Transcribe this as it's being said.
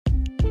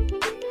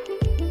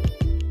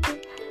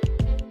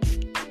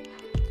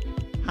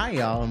Hi,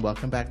 y'all, and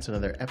welcome back to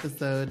another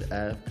episode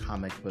of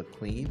Comic Book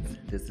Queens.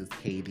 This is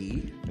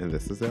Katie. And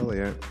this is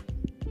Elliot.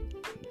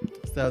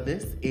 So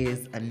this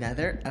is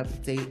another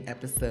update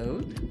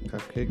episode.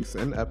 Cupcakes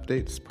and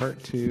updates part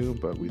 2,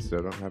 but we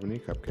still don't have any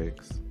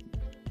cupcakes.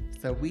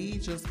 So we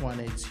just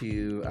wanted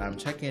to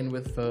check in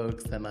with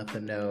folks and let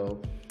them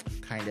know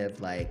kind of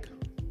like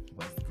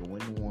what's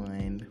going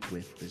on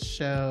with the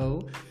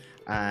show.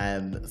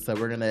 So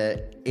we're going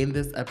to, in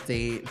this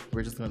update,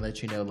 we're just going to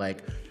let you know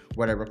like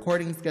what our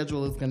recording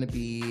schedule is going to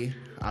be,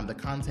 the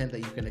content that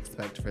you can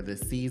expect for this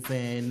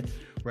season,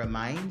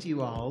 remind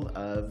you all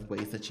of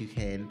ways that you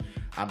can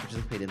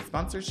participate in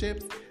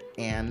sponsorships,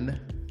 and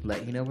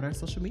let you know what our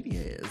social media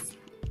is.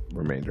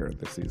 Remainder of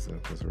the season,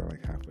 because we're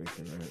like halfway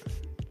through it.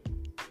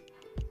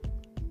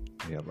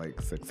 We have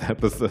like 6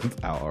 episodes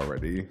out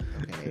already.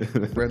 Okay.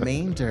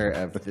 Remainder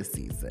of the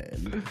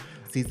season.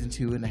 Season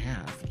 2.5.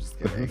 I'm just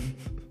kidding.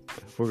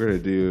 We're going to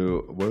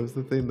do, what was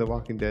the thing The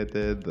Walking Dead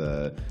did?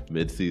 The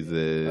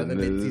mid-season, the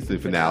mid-season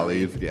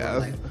finales. Yeah.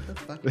 Like, what the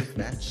fuck is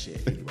that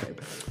shit? Anyway.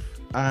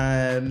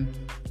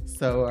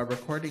 So our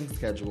recording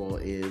schedule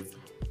is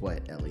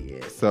what,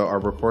 Elliot? So our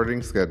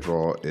recording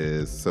schedule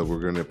is, so we're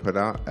going to put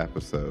out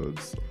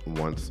episodes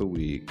once a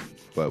week,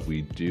 but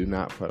we do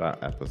not put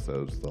out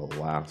episodes the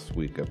last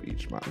week of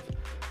each month.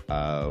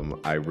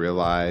 I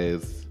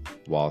realized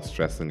while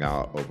stressing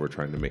out over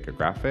trying to make a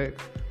graphic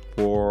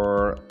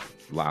for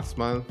last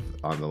month,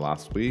 on the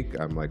last week,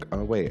 I'm like,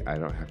 oh wait, I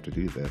don't have to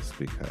do this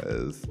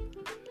because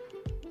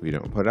we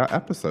don't put out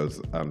episodes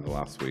the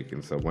last week.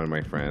 And so one of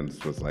my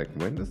friends was like,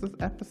 when is this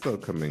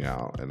episode coming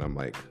out? And I'm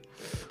like,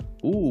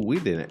 ooh, we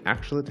didn't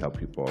actually tell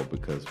people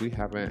because we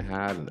haven't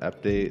had an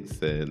update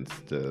since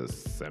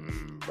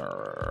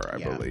December, I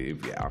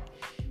believe. Yeah.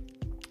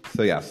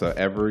 So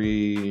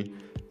every,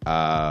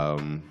 so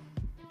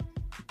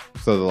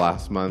the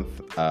last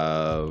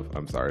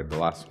the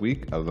last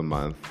week of the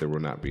month, there will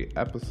not be an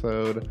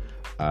episode.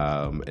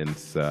 And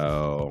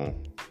so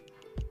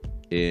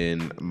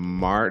in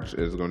March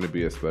is going to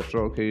be a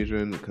special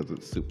occasion because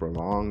it's super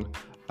long.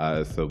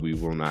 So we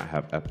will not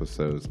have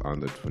episodes on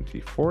the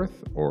 24th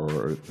or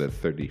the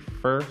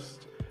 31st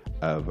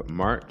of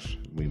March.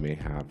 We may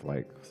have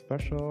like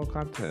special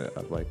content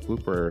of like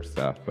blooper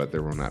stuff, but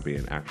there will not be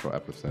an actual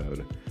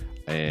episode.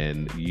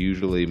 And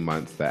usually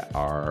months that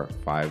are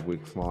 5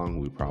 weeks long,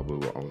 we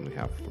probably will only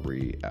have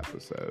 3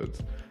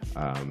 episodes.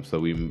 So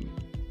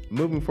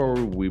moving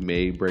forward, we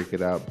may break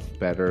it up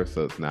better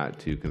so it's not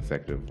 2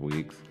 consecutive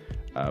weeks.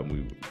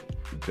 We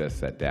just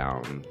sat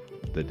down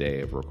the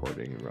day of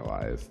recording and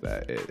realized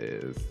that it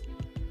is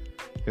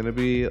going to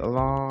be a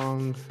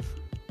long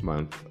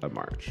month of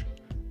March.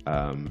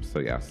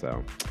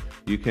 So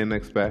you can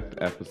expect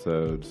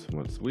episodes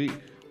once a week.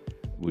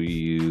 We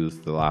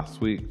used the last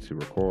week to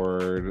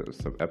record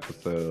some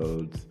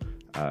episodes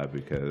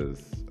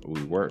because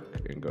we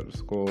work and go to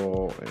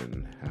school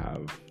and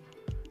have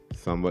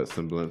somewhat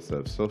semblance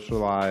of social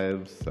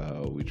lives.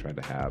 So we try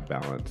to have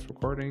balanced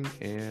recording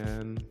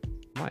and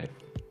life.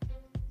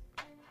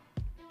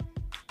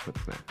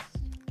 What's next?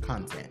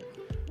 Content.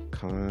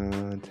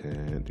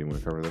 Do you want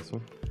to cover this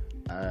one?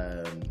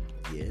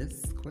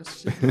 Yes,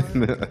 question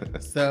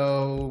mark.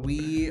 So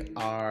we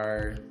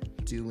are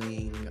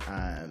doing,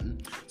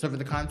 so for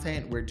the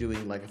content, we're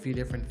doing like a few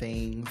different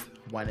things.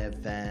 One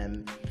of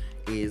them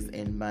is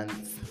in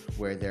months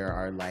where there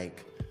are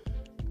like,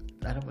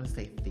 I don't want to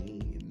say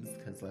themes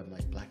because I'm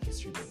like Black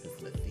History Month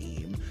isn't a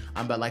theme.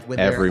 But like when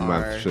every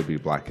month should be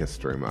Black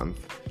History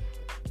Month.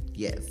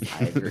 Yes,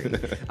 I agree.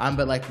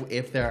 But like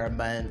if there are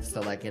months,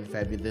 so like in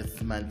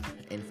this month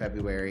in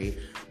February,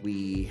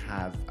 we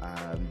have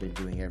been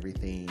doing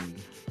everything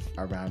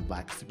around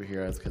Black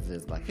superheroes because it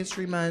is Black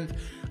History Month.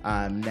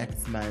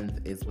 Next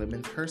month is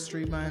Women's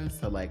Herstory Month,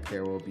 so like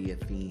there will be a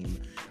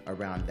theme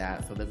around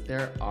that. So if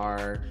there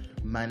are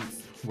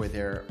months where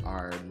there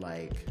are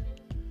like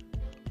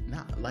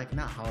not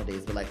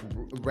holidays, but like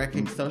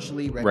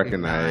socially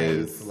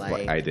recognized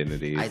like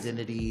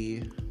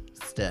identity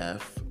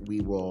stuff, we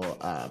will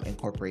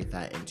incorporate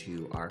that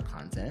into our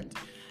content.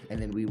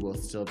 And then we will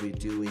still be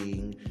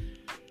doing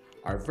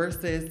our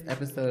Versus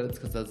episodes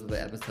because those are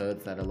the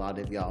episodes that a lot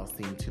of y'all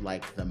seem to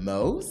like the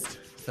most.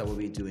 So we'll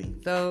be doing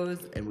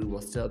those, and we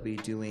will still be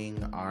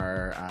doing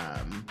our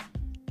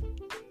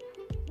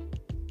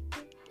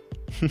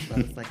so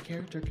it's like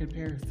character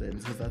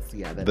comparisons because that's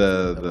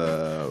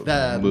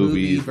the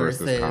movie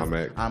versus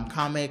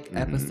comic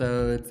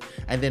episodes.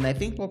 And then I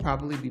think we'll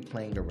probably be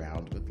playing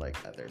around with like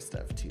other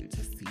stuff too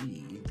to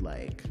see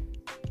like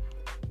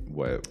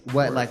what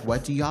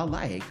do y'all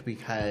like,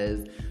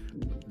 because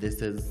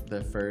this is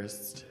the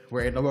first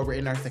we're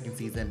in our second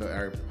season, but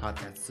our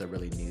podcast is still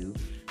really new,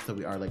 so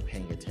we are like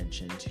paying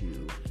attention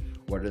to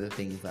what are the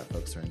things that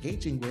folks are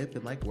engaging with,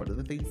 and like what are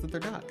the things that they're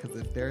not, because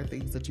if there are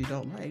things that you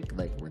don't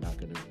like we're not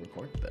going to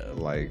record them.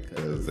 Like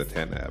the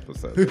Zatanna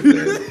episode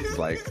is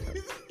like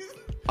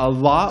a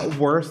lot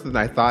worse than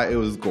I thought it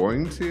was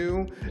going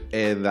to,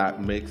 and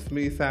that makes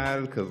me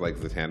sad because like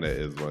Zatanna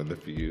is one of the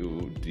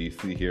few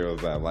DC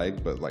heroes I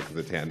like, but like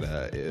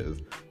Zatanna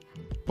is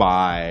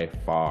by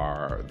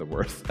far the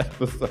worst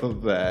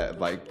episode that,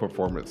 like,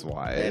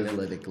 performance-wise,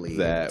 analytically,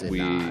 that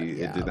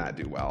it did not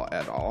do well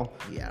at all.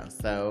 Yeah,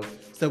 so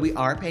we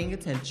are paying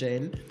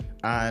attention.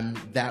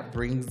 That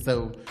brings,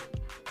 so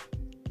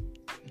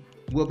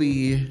we'll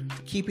be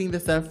keeping the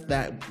stuff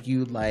that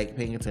you like,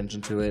 paying attention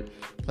to it,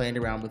 playing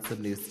around with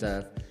some new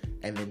stuff,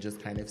 and then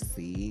just kind of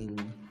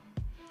seeing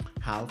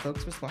how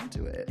folks respond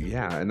to it.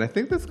 Yeah, and I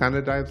think this kind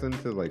of dives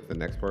into, like, the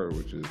next part,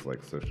 which is,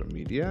 like, social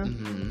media.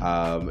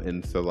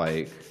 And so,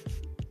 like,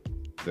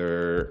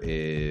 there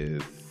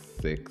is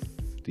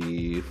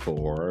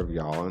 64 of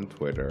y'all on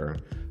Twitter,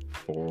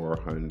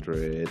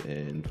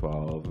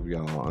 412 of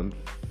y'all on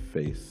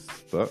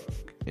Facebook,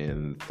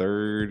 and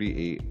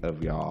 38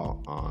 of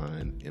y'all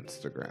on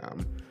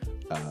Instagram.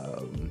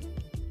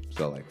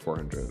 So, like,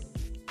 400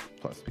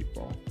 plus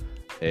people.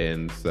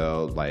 And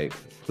so, like,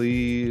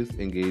 please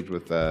engage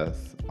with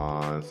us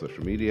on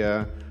social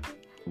media.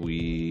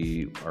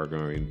 We are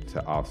going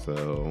to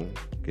also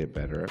get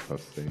better at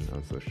posting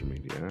on social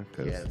media,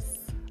 because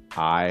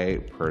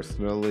I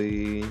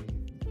personally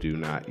do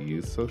not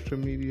use social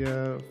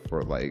media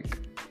for, like,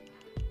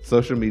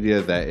 social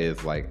media that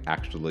is, like,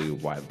 actually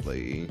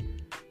widely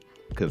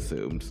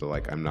consumed. So,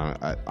 like, I'm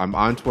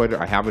on Twitter.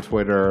 I have a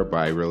Twitter, but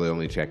I really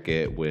only check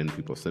it when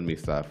people send me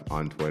stuff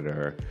on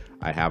Twitter.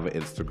 I have an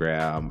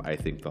Instagram. I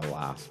think the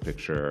last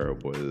picture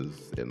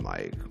was in,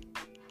 like,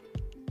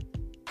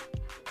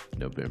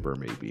 November,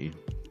 maybe.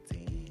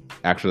 Dang.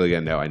 Actually, yeah,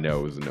 no, I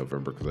know it was in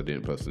November because I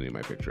didn't post any of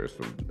my pictures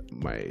from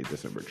my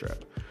December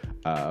trip.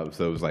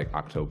 So it was like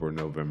October,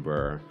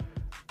 November.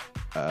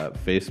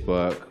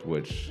 Facebook,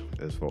 which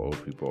is for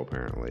old people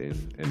apparently,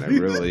 and I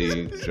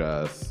really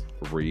just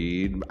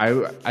read.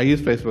 I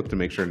use Facebook to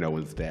make sure no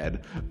one's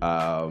dead.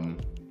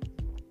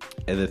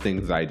 And the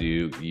things I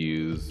do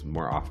use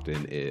more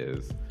often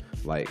is,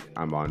 like,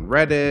 I'm on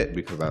Reddit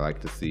because I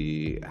like to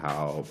see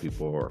how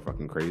people are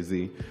fucking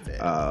crazy,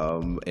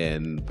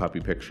 and puppy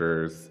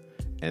pictures.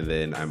 And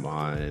then I'm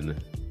on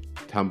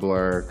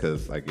Tumblr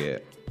because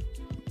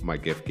my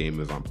gift game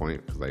is on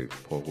point because I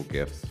pull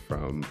gifts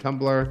from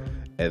Tumblr.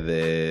 And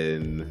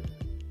then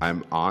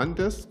I'm on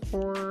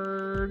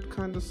Discord,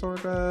 kind of,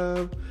 sort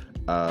of,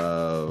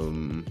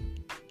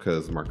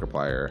 because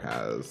Markiplier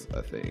has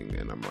a thing,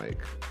 and I'm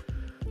like,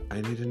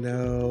 I need to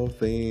know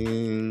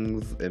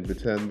things and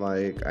pretend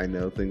like I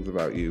know things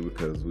about you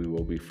because we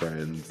will be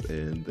friends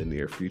in the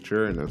near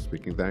future, and I'm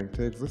speaking that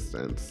into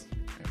existence.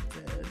 I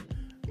did.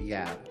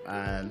 Yeah.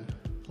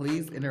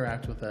 Please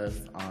interact with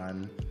us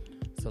on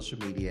social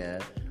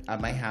media.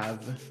 I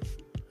have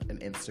an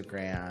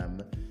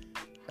Instagram,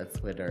 a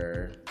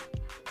Twitter,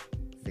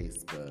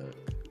 Facebook.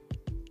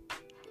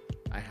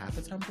 I have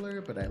a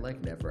Tumblr, but I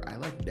never.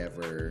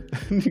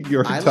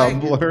 Your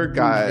Tumblr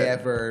guy.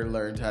 Never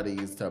learned how to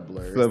use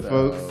Tumblr. So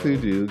folks who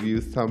do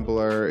use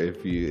Tumblr,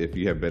 if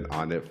you have been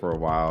on it for a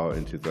while,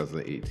 in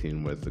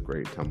 2018 was the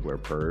great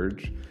Tumblr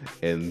purge,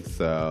 and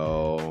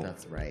so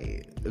that's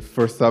right.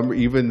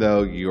 Even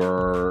though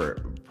your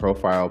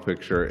profile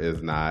picture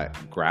is not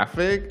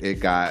graphic,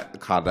 it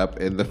got caught up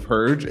in the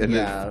purge and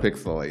it's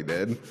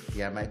pixelated.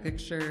 Yeah, my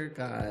picture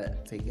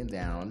got taken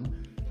down.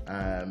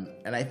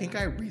 And I think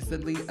I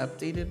recently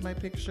updated my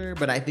picture,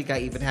 but I think I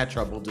even had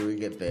trouble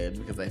doing it then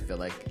because I feel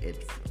like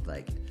it's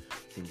like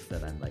thinks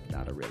that I'm like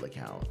not a real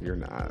account. You're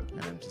not.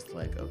 And I'm just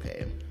like,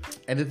 okay.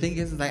 And the thing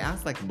is I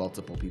asked like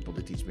multiple people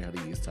to teach me how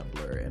to use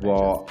Tumblr. And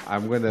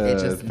I'm going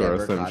to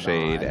throw some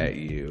shade at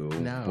you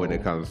when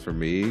it comes from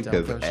me,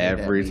 because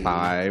every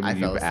time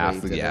you've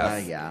asked,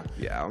 yeah.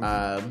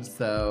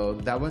 So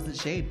that wasn't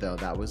shade though.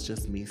 That was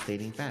just me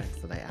stating facts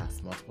that I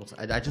asked multiple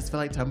times. I just feel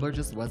like Tumblr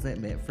just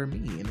wasn't meant for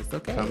me, and it's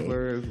okay.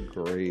 Tumblr is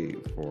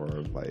great for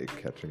like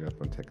catching up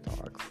on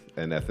TikToks,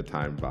 and at the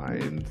time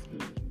Vines,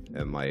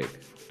 and like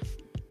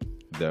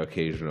the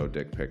occasional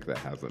dick pic that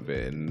hasn't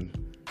been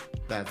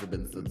censored.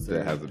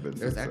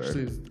 There's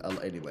actually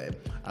anyway.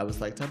 I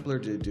was like,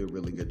 Tumblr did do a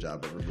really good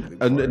job of removing.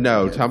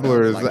 No,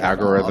 Tumblr's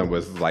algorithm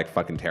was like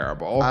fucking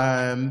terrible.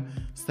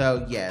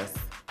 So yes,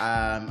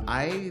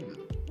 I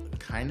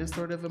kind of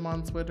sort of am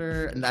on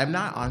Twitter, and I'm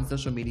not on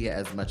social media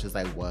as much as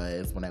I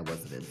was when I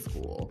wasn't in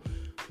school.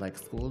 Like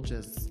school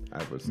just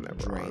I was never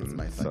drains on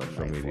my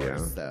social media.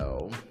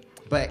 So,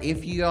 but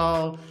if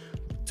y'all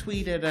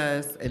tweet at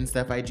us and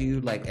stuff, I do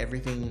like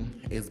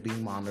everything is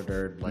being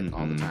monitored like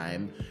all the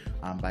time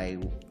by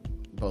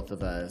both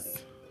of us.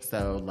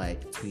 So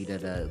like tweet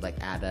at us, like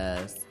add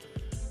us,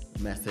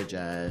 message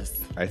us.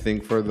 I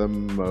think for the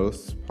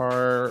most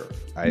part,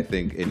 I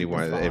think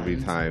every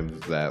time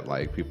that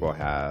like people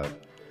have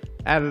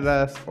added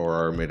us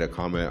or made a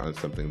comment on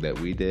something that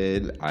we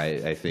did,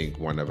 I think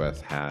one of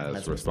us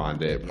has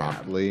responded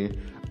promptly.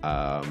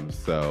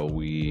 So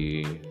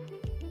we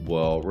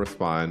will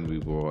respond. We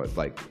will,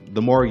 like,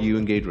 the more you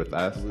engage with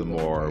us, the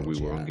more we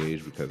will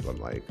engage, because I'm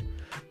like,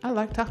 I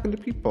like talking to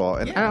people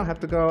and I don't have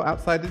to go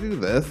outside to do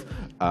this.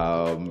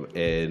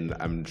 And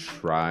I'm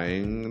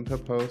trying to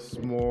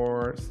post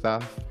more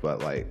stuff,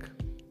 but like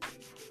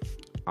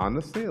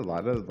honestly, a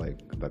lot of like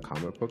the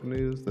comic book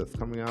news that's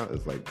coming out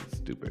is like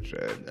stupid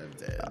shit.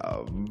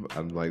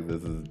 I'm like,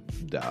 this is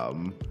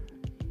dumb.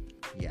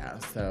 Yeah,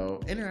 so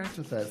interact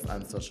with us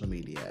on social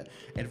media.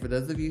 And for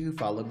those of you who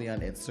follow me on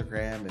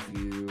Instagram, if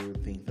you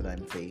think that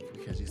I'm fake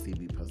because you see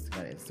me posting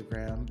on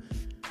Instagram,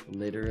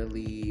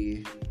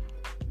 literally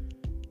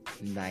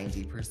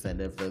 90%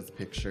 of those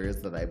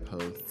pictures that I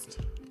post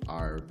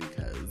are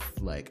because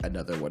like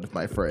another one of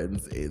my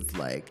friends is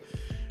like,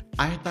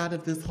 I thought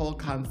of this whole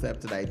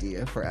concept and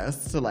idea for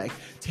us to like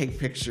take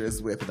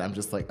pictures with, and I'm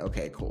just like,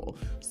 okay, cool.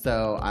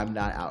 So I'm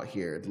not out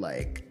here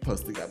like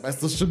posting on my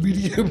social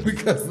media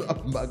because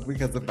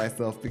of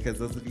myself. Because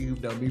those of you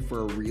who've known me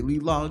for a really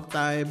long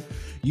time,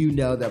 you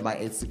know that my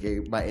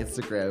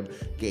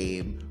Instagram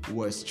game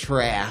was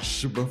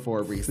trash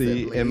before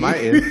recently. See, in my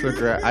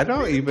Instagram, I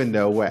don't even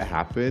know what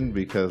happened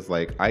because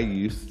like I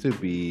used to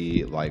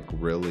be like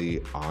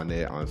really on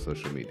it on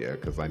social media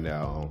because I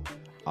know.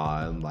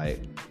 On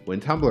like when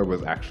Tumblr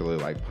was actually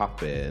like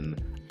poppin',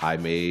 I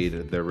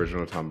made the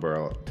original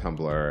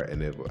Tumblr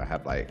and it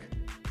had like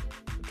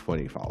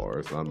 20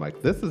 followers. And I'm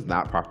like, this is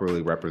not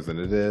properly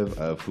representative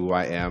of who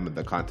I am and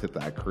the content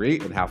that I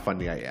create and how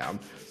funny I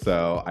am.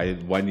 So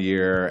one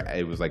year,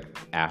 it was like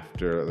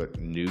after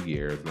New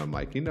Year's, and I'm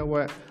like, you know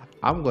what?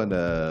 I'm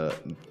gonna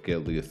get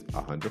at least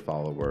 100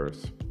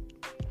 followers,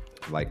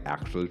 like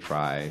actually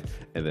try,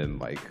 and then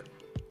like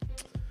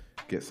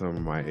get some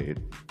of my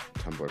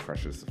Tumblr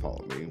crushes to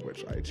follow me,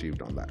 which I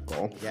achieved on that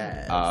goal.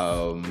 Yes,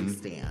 we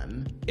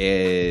stand.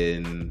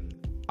 And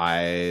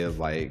I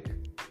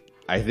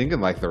think in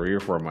like 3 or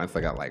 4 months,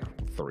 I got like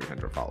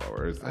 300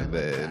 followers. And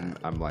then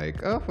I'm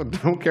like, oh, I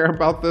don't care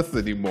about this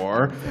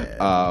anymore.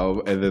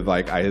 And then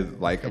like, Can you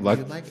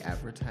like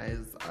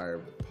advertise our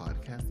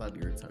podcast on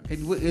your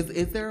Tumblr?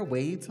 Is there a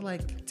way to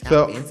like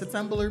tap into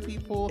Tumblr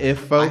people? If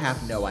folks I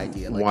have no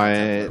idea. Like,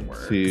 want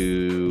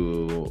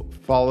to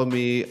follow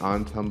me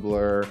on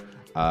Tumblr,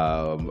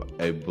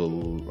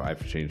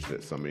 I've changed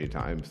it so many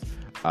times.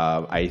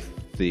 I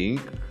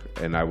think,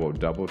 and I will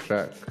double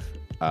check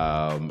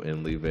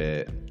and leave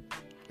it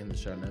in the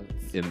show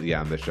notes. In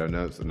the show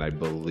notes, and I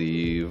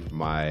believe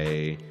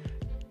my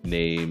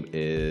name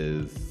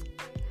is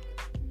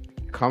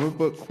Comic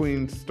Book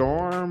Queen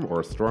Storm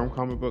or Storm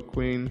Comic Book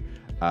Queen,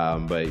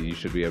 but you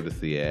should be able to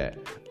see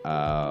it.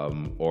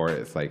 Or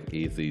it's like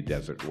Easy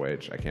Desert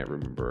Witch. I can't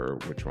remember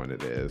which one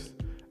it is.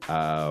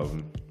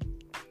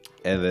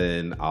 And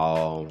then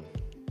I'll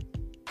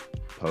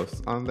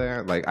post on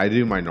there. Like I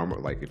do my normal,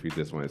 like if you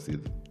just want to see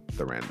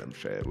the random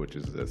shit, which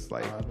is just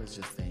like. I was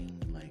just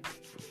saying like.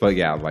 But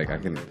yeah, like I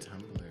can.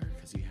 Tumblr,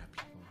 because you have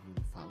people who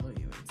follow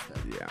you and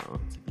stuff. Yeah.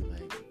 To be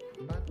like,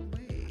 by the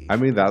way. I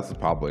mean, that's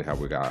probably how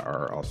we got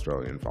our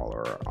Australian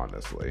follower,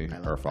 honestly,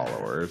 our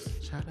followers.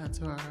 Shout out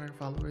to our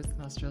followers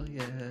in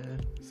Australia.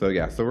 So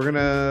yeah, so we're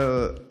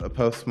gonna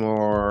post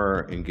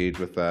more, engage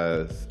with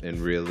us, and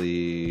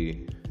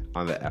really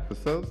on the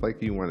episodes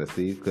like you want to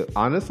see. 'Cause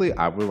honestly,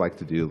 I would like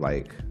to do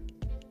like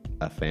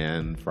a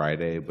fan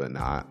Friday, but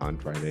not on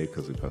Friday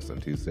because we post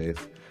on Tuesdays,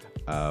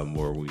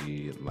 where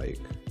we like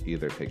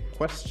either take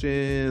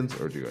questions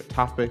or do a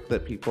topic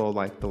that people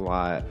liked a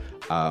lot,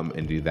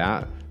 and do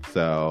that.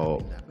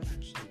 So that would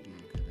actually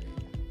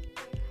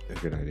be a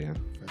good idea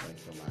for like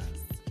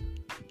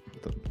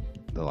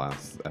the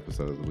last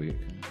episode of the week.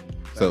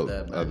 Mm-hmm. So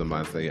of the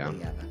month, yeah,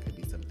 that could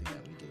be something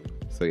that we do.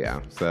 So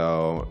yeah,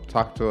 so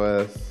talk to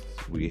us.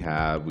 We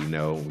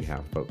know we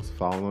have folks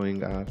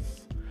following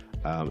us.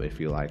 If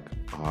you like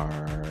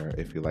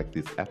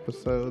these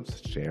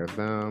episodes, share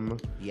them.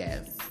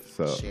 Yes.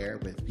 So share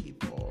with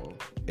people.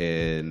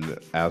 And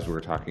as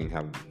we're talking,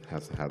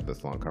 has had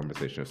this long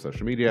conversation of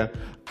social media.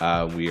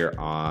 We are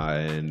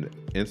on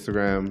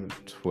Instagram,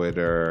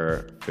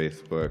 Twitter,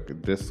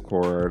 Facebook,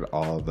 Discord.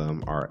 All of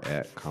them are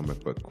at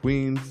Comic Book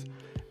Queens.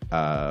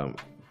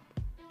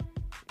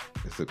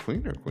 Is it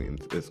Queen or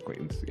Queens? It's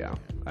Queens, yeah.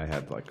 I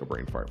had like a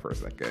brain fart for a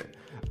second.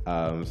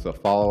 So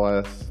follow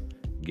us,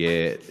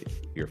 get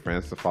your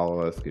friends to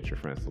follow us, get your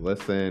friends to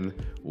listen.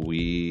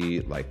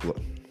 We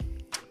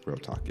real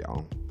talk,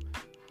 y'all.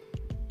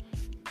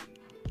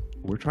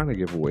 We're trying to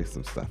give away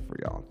some stuff for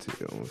y'all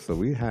too. So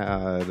we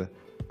had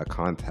a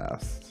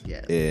contest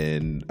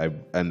in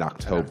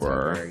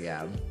October,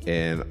 yeah.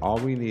 And all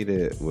we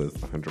needed was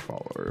 100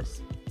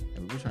 followers.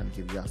 We were trying to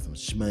give y'all some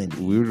shmoney.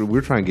 We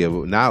were trying to give,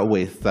 not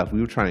away stuff,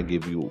 we were trying to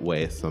give you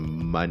away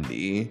some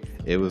money.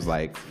 It was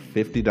like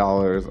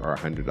 $50 or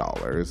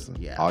 $100.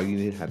 Yeah. All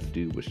you had to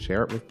do was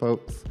share it with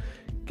folks,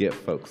 get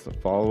folks to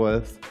follow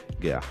us,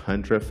 get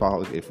 100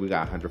 followers. If we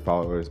got 100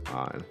 followers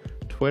on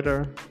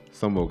Twitter,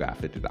 someone got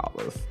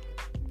 $50.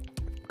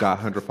 Got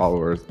 100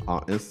 followers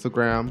on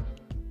Instagram,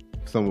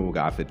 someone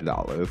got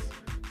 $50.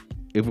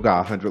 If we got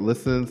 100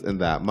 listens in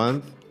that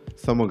month,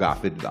 someone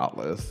got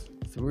 $50.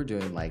 So we're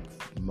doing like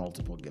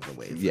multiple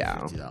giveaways. Yeah.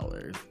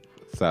 $50.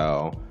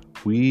 So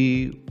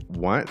we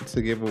want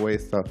to give away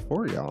stuff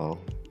for y'all,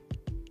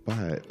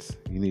 but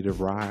you need to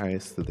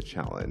rise to the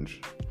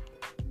challenge,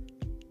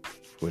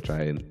 which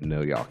I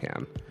know y'all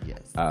can.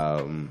 Yes.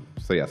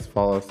 So yes,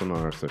 follow us on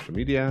our social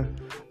media.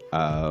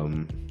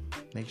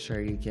 Make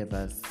sure you give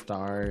us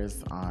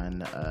stars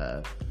on,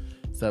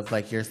 so if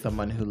like you're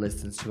someone who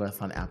listens to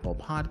us on Apple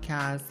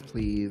Podcasts,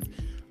 please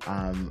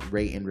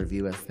rate and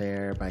review us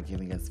there by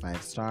giving us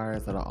 5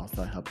 stars. That'll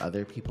also help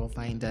other people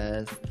find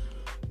us.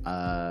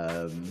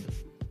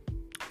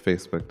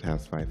 Facebook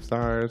has 5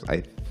 stars.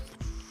 I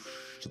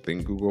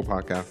think Google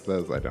Podcast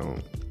does.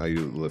 I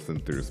listen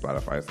through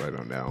Spotify, so I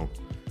don't know.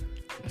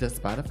 Does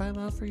Spotify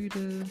allow for you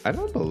to? I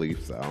don't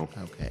believe so.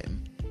 Okay.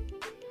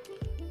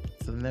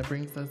 So then that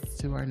brings us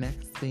to our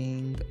next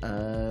thing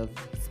of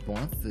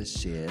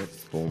sponsorship.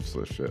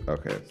 Sponsorship.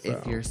 Okay. So.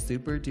 If you're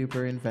super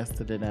duper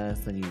invested in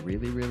us and you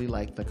really, really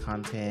like the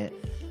content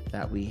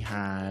that we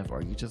have,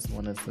 or you just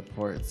want to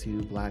support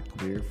 2 Black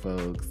queer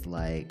folks,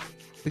 like,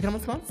 become a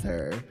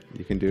sponsor.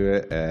 You can do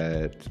it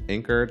at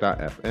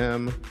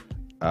anchor.fm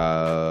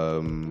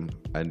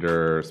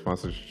under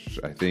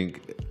sponsorship. I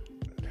think,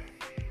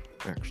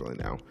 actually,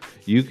 no.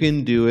 You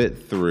can do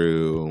it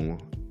through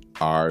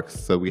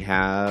so we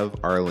have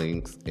our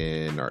links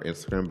in our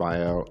Instagram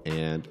bio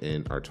and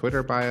in our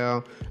Twitter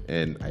bio.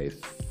 And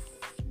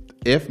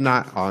if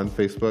not on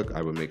Facebook,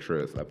 I would make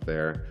sure it's up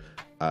there.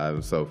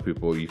 So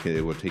people,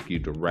 it will take you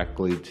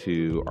directly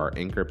to our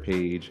Anchor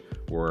page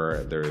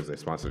where there is a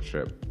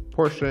sponsorship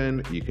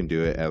portion. You can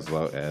do it as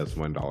low as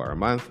 $1 a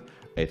month.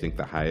 I think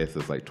the highest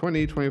is like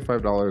 $20,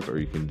 $25, or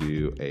you can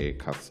do a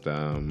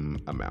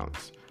custom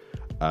amount.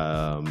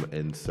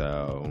 And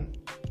so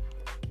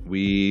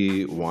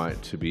we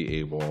want to be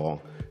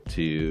able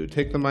to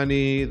take the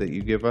money that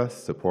you give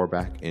us to pour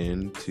back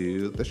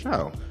into the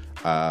show.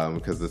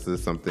 Because this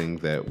is something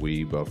that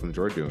we both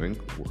enjoy doing.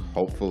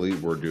 Hopefully,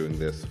 we're doing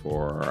this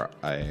for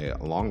a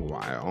long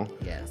while.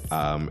 Yes.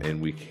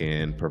 And we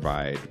can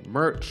provide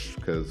merch,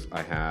 because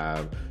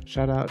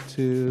shout out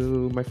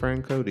to my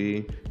friend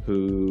Cody,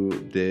 who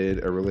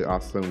did a really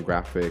awesome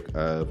graphic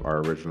of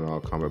our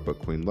original Comic Book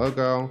Queen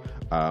logo.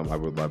 I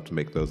would love to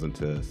make those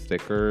into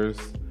stickers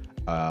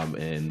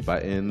and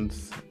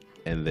buttons,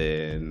 and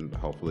then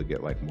hopefully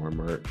get like more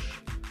merch.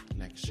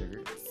 Like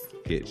shirts.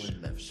 Get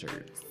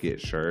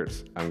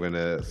shirts. I'm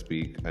gonna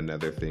speak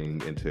another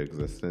thing into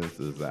existence,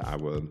 is that I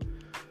would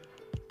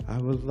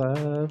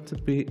love to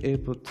be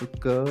able to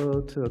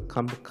go to a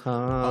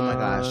Comic-Con. Oh my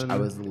gosh, I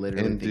was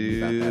literally thinking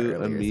about that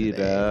earlier and do a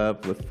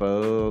meetup with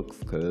folks,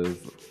 because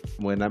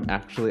when I'm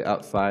actually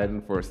outside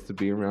and forced to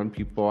be around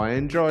people, I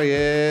enjoy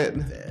it.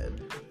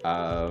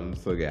 I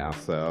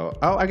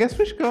guess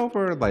we should go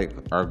over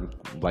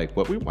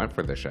what we want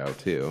for the show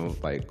too,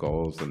 like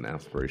goals and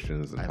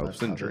aspirations and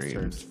hopes and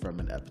dreams.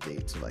 From an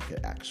update to like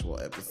an actual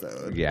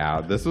episode.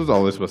 Yeah, this was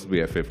only supposed to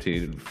be at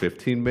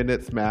 15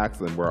 minutes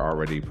max, and we're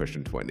already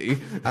pushing 20.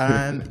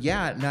 I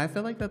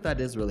feel like that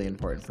is really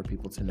important for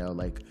people to know,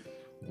 like,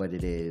 what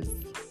it is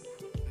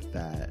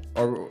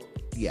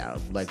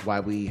like why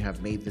we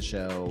have made the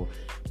show,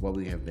 what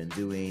we have been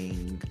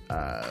doing,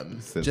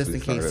 just in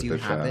case you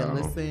haven't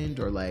listened,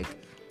 or like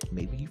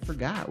maybe you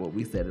forgot what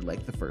we said in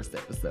like the first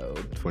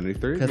episode.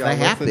 23, because that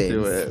happens.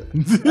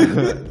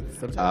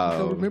 Sometimes I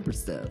don't remember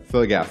stuff.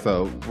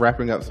 So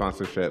wrapping up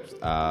sponsorships.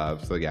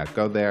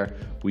 Go there.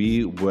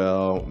 We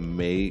will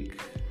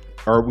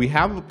we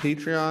have a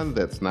Patreon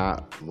that's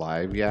not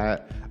live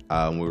yet.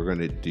 We're going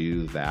to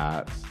do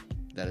that.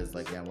 That is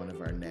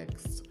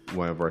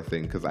one of our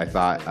things, because I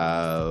thought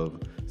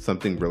of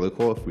something really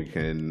cool. If we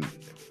can,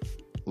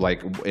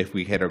 if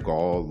we hit a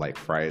goal like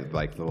Friday,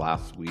 like the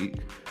last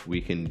week,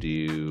 we can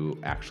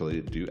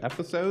actually do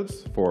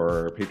episodes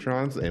for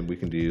Patrons, and we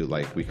can do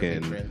live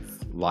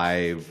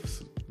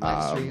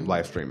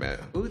stream it.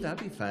 Ooh, that'd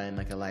be fun,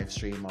 like a live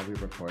stream while we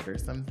record or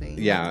something.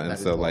 Yeah, and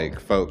so cool.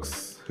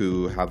 Folks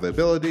who have the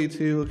ability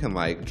to can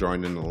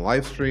join in the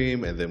live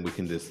stream, and then we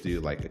can just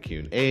do a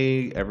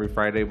Q&A every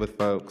Friday with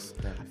folks,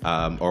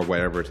 or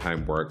whatever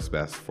time works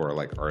best for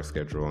our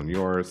schedule and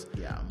yours.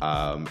 Yeah.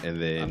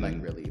 And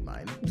then really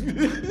mine.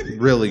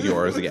 Really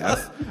yours,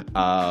 yes.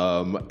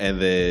 And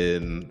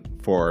then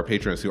for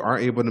patrons who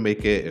aren't able to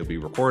make it, it'll be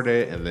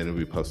recorded, and then it'll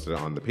be posted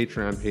on the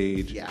Patreon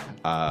page. Yeah.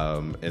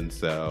 And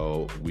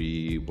so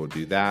we will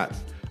do that.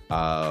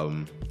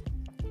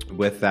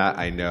 With that,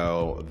 I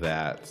know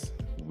that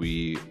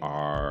we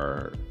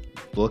are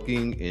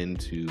looking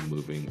into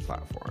moving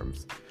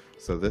platforms.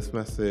 So this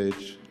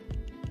message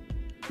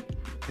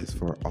is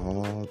for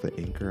all the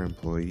Anchor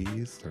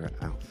employees that are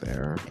out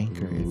there.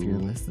 Anchor, if you're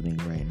listening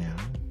right now,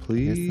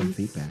 please some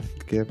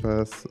feedback. Give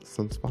us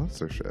some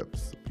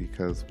sponsorships,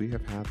 because we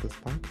have had this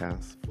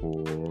podcast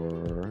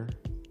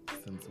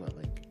since what,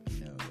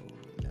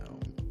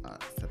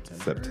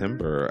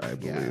 September, I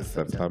believe. Yeah,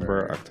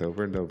 September,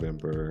 October,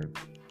 November,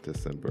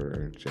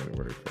 December,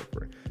 January,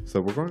 February. So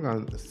we're going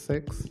on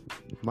 6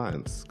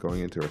 months,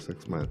 going into our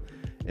 6th month,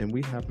 and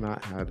we have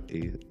not had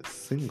a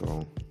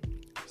single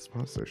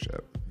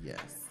sponsorship.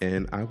 Yes.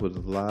 And I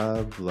would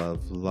love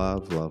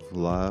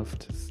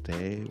to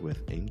stay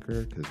with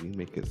Anchor, because you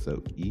make it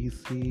so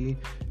easy.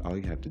 All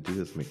you have to do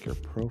is make your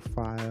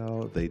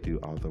profile. They do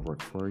all the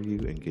work for you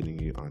and getting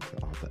you onto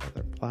all the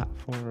other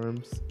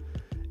platforms.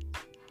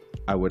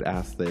 I would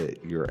ask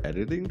that your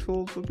editing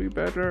tools would be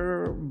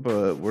better,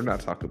 but we're not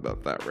talking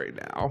about that right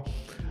now.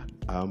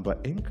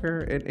 But Anchor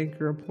and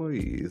Anchor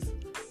employees,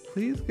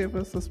 please give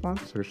us a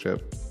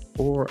sponsorship,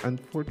 or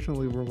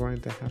unfortunately we're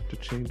going to have to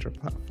change our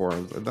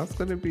platforms, and that's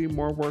going to be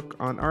more work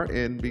on our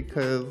end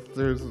because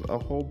there's a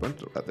whole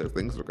bunch of other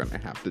things we're going to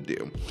have to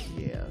do.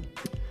 Yeah.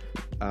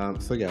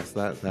 So yes,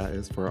 that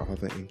is for all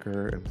the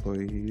Anchor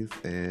employees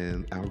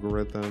and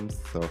algorithms.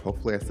 So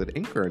hopefully I said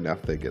Anchor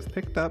enough that it gets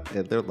picked up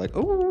and they're like,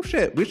 oh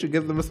shit, we should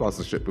give them a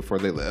sponsorship before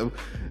they leave.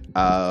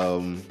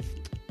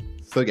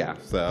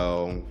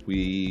 So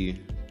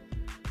we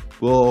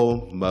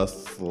will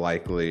most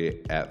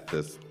likely at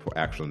this point,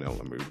 actually no,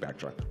 let me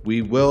backtrack.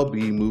 We will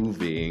be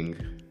moving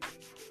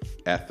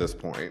at this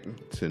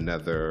point to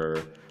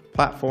another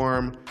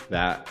platform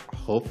that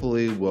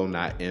hopefully will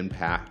not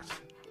impact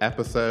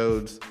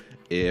episodes.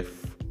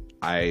 If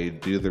I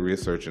do the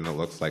research and it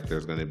looks like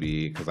there's going to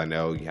be, because I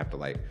know you have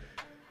to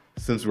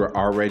since we're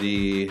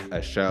already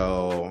a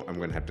show, I'm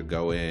going to have to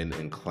go in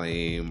and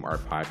claim our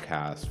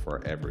podcast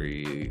for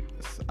every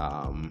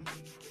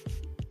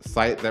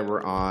site that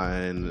we're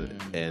on,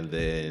 and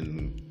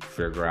then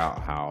figure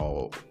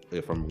out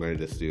if I'm going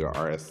to just do an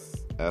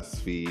RSS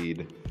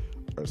feed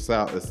or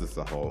so. This is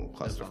the whole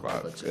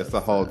clusterfuck. It's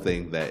the whole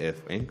thing that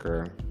if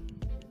you're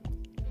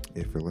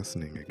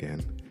listening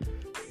again,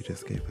 you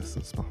just gave us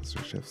some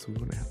sponsorships, so we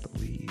wouldn't have to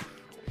leave.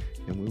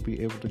 And we'll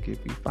be able to give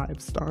you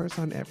 5 stars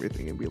on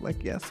everything and be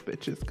like, yes,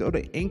 bitches, go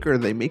to Anchor.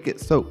 They make it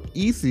so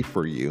easy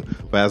for you.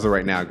 But as of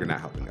right now, you're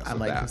not helping us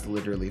with that. This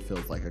literally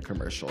feels like a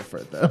commercial for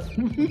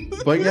them.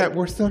 But yet,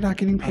 we're still not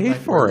getting paid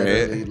for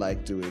it.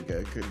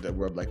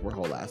 We're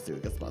whole ass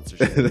doing a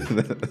sponsorship.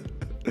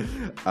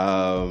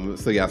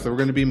 So we're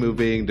going to be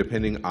moving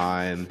depending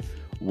on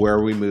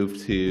where we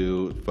move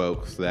to.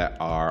 Folks that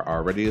are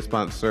already a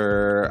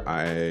sponsor,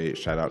 I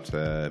shout out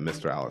to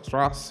Mr. Alex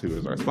Ross, who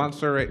is our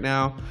sponsor right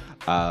now.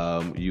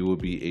 You will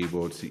be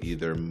able to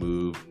either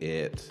move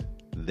it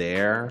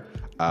there.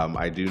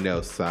 I do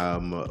know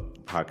some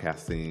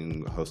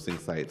podcasting hosting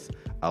sites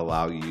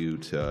allow you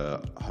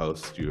to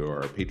host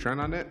your Patreon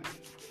on it.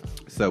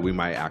 So we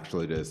might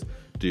actually just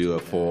do a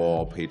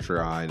full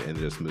Patreon and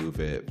just move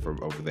it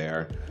from over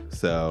there.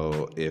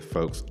 So if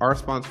folks are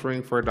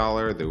sponsoring for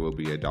 $1, there will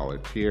be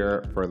 $1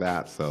 tier for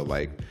that. So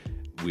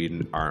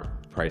we aren't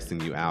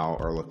pricing you out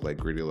or look like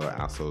greedy little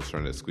assholes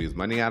trying to squeeze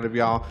money out of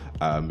y'all,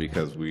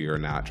 because we are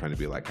not trying to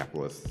be like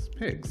capitalist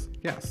pigs.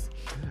 Yes.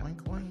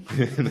 Oink, oink.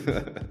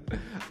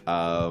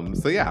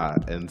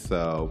 And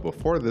so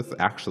before this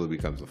actually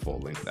becomes a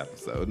full-length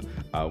episode,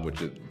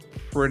 which is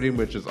pretty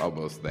much is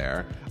almost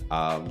there,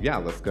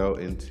 let's go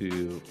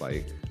into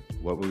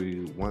what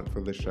we want for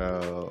the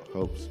show,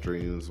 hopes,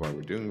 dreams, why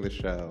we're doing the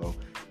show,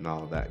 and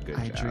all that good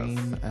jazz. I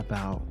dream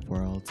about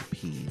world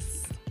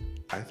peace.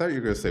 I thought you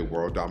were going to say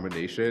world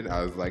domination.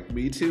 I was like,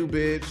 me too,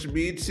 bitch.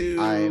 Me too.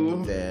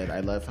 I'm dead. I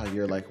love how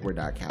you're like, we're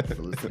not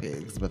capitalist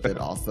pigs, but then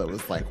also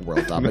it's like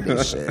world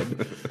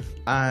domination.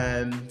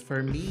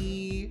 For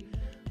me,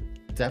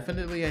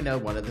 definitely, I know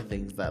one of the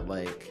things that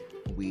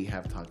we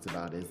have talked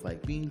about is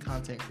being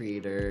content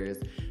creators.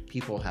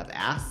 People have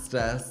asked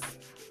us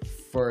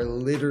for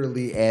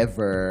literally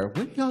ever,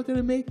 when y'all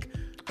gonna make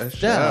a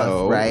stuff,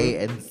 show, right?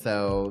 And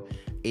so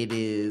it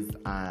is.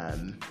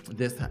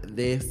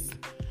 This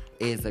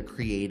is a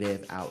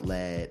creative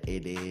outlet.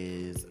 It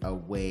is a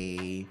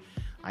way,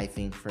 I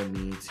think, for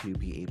me to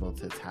be able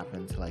to tap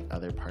into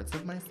other parts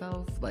of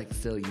myself,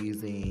 still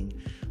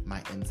using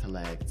my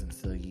intellect and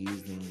still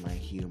using my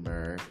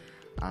humor,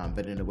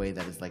 but in a way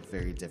that is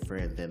very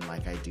different than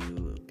I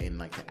do in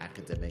the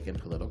academic and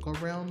political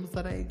realms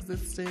that I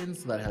exist in.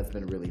 So that has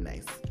been really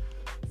nice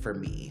for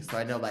me. So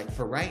I know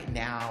for right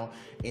now,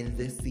 in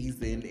this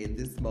season, in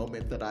this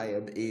moment that I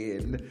am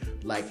in,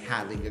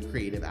 having a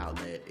creative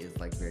outlet is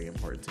very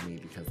important to me,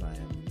 because I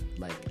am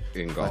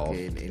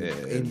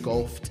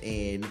engulfed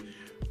in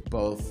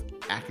both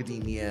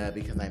academia,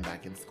 because I'm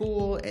back in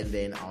school, and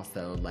then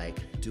also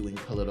doing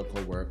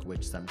political work,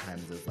 which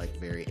sometimes is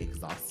very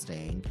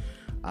exhausting.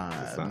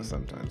 It's not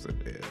sometimes, it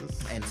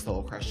is. And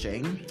soul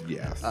crushing.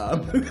 Yes.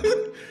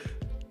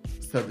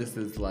 So this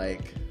is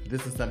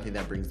something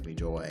that brings me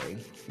joy.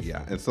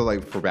 Yeah. And so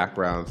for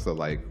background, so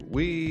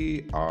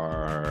we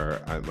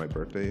are, my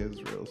birthday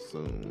is real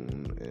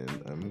soon,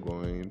 and I'm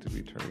going to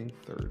be turning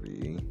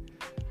 30.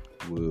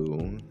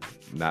 Woo.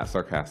 Not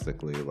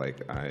sarcastically,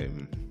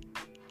 I'm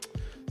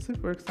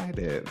super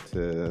excited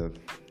to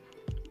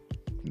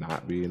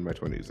not be in my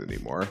 20s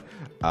anymore.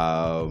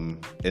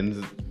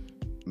 And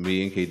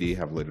me and KD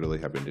have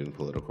been doing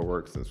political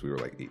work since we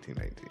were 18,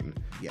 19.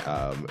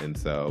 Yeah. And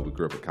so we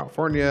grew up in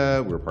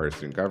California. We were part of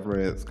student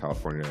governments.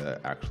 California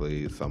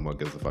actually somewhat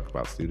gives a fuck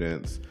about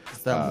students.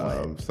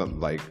 Somewhat.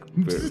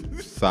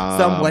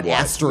 Somewhat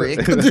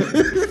asterisk.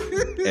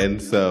 And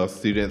so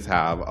students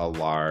have a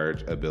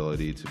large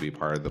ability to be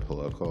part of the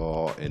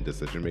political and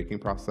decision-making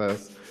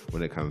process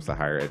when it comes to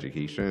higher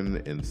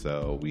education. And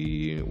so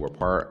we were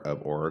part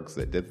of orgs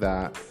that did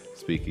that,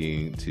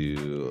 speaking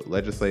to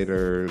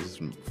legislators,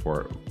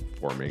 for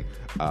performing,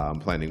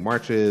 planning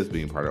marches,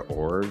 being part of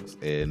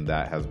orgs, and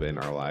that has been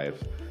our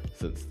lives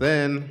since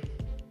then.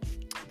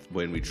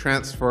 When we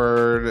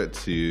transferred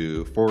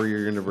to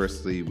four-year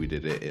university, we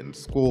did it in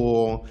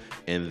school.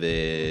 And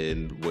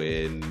then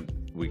when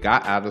we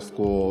got out of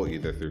school,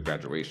 either through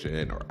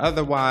graduation or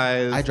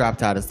otherwise. I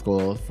dropped out of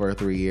school for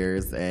 3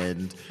 years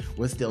and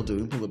was still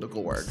doing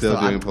political work.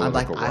 I'm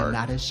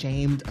not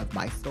ashamed of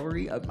my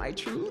story, of my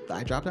truth.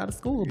 I dropped out of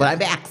school, but I'm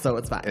back, so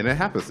it's fine. And it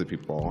happens to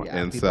people. Yeah,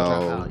 and people so,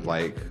 drop out, yeah.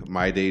 like,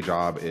 my day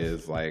job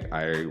is, like,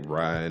 I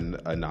run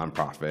a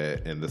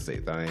nonprofit in the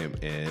state that I am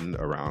in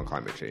around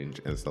climate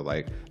change. And so,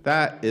 like,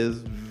 that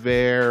is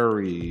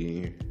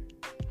very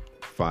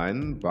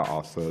fun, but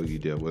also you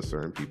deal with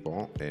certain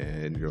people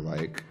and you're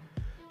like,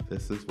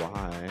 this is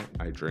why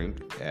I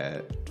drink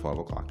at 12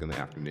 o'clock in the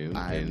afternoon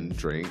and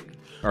drink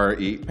or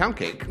eat pound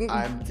cake.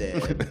 I'm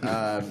dead.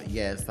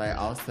 Yes, I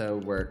also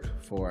work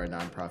for a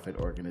nonprofit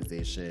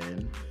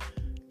organization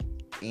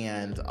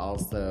and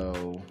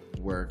also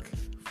work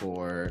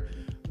for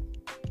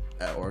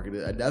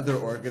another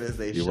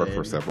organization. You work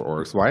for several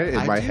orgs. Why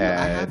in my head?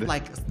 I have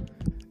like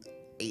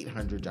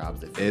 800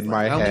 jobs. In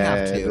my head, I only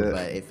have 2,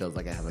 but it feels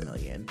like I have a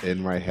million.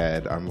 In my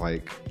head, I'm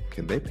like,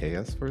 can they pay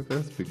us for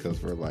this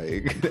because we're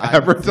like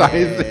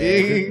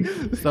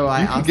advertising? So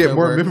I also get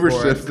more work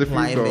memberships for a if you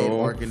climate go.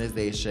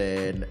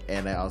 organization,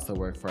 and I also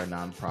work for a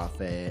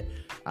nonprofit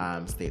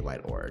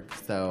statewide org.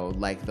 So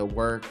like the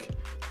work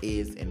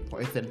is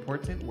important. It's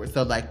important.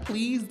 So like,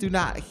 please do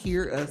not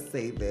hear us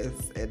say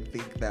this and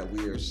think that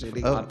we are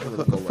shitting on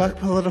political work. Fuck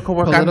political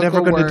work. I'm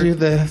never going to do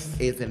this.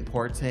 It's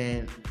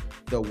important.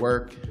 The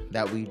work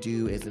that we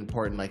do is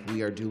important. Like we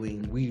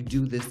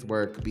do this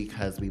work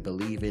because we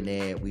believe in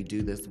it. We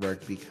do this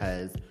work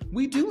because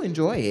we do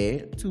enjoy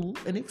it to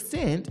an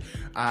extent.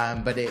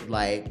 But it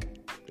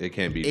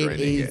can be draining.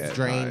 It is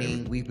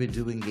draining. We've been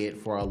doing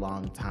it for a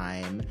long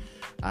time.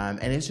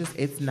 And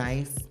it's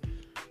nice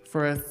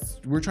for us.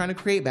 We're trying to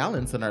create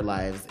balance in our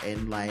lives.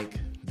 And like,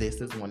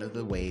 this is one of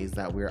the ways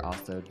that we're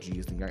also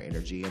using our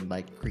energy and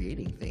like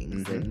creating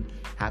things and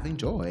having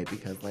joy,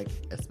 because like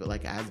as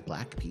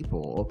Black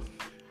people,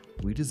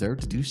 we deserve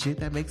to do shit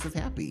that makes us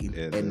happy.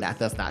 And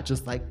that's not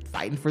just like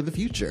fighting for the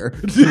future.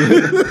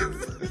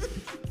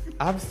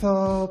 I'm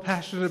so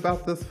passionate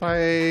about this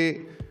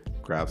fight.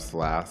 Grabs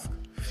flask.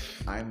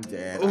 I'm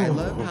dead. Ooh. I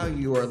love how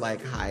you are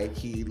like high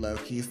key, low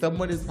key.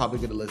 Someone is probably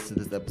going to listen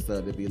to this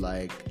episode and be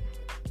like,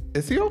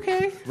 is he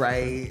okay?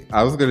 Right.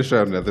 I was going to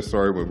share another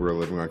story when we were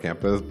living on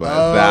campus,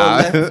 but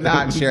let's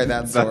not share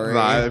that story.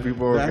 That's not,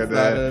 people are going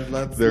to,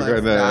 let's not do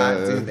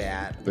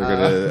that. They're going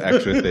to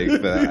actually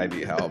think that I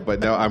need help. But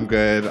no, I'm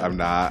good. I'm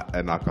not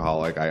an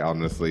alcoholic. I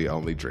honestly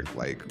only drink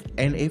like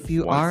And if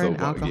you are an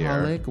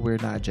alcoholic, year. We're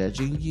not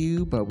judging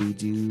you, but we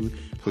do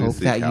Please hope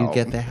that help. you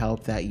get the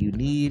help that you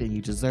need and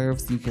you deserve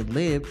so you can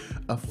live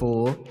a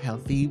full,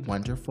 healthy,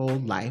 wonderful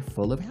life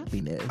full of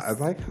happiness. I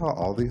like how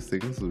all these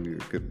things we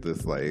get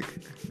this like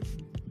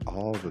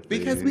all the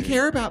because things. we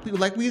care about people,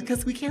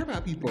 because we care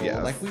about people.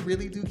 Yes. Like we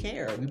really do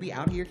care. We be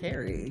out here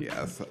caring.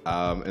 Yes.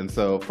 And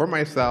so for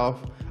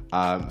myself,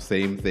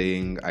 same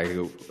thing.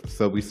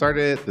 So we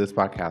started this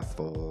podcast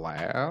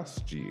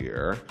last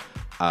year.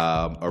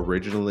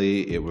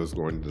 Originally, it was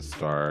going to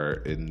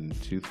start in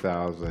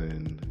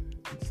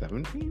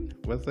 2017.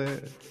 Was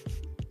it?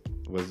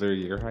 Was there a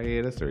year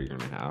hiatus or a year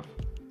and a half?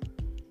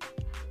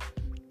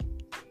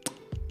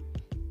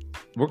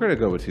 We're going to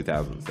go with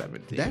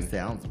 2017. That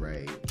sounds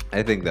right.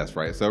 I think that's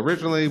right. So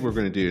originally we're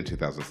going to do it in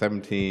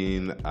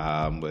 2017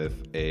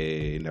 with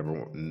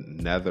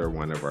another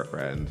one of our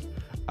friends.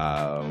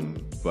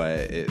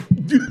 But it...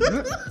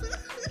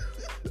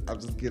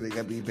 I'm just kidding.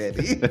 I mean,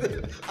 Betty.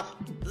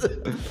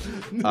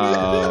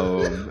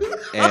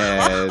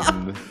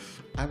 And...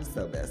 I'm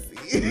so messy.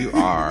 You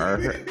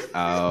are.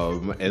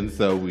 And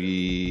so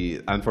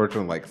we,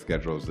 unfortunately, like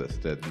schedules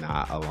just did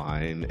not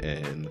align,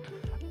 and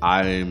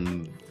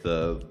I'm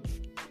the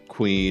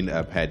queen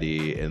of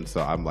petty, and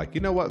so I'm like, you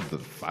know what,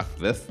 fuck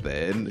this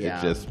then. Yeah.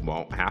 It just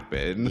won't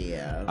happen.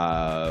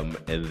 Yeah.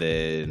 And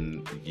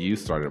then you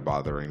started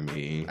bothering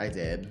me. I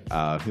did.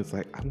 He's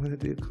like, I want to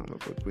do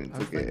comic book queens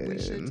again. Like,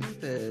 we should do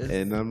this.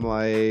 And I'm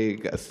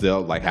like,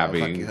 still like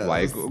having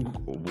like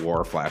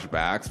war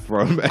flashbacks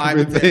from I'm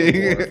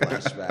everything. war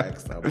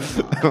flashbacks.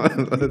 Oh my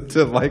God.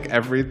 To like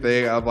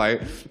everything. I'm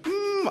like,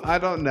 I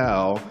don't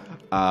know.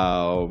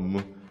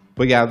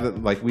 But yeah,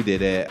 like we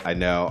did it. I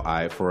know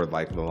for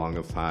like the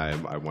longest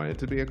time, I wanted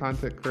to be a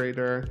content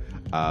creator.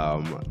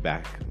 Not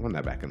back in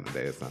the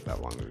day. It's not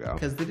that long ago.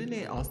 Because didn't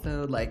it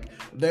also like,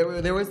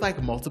 there was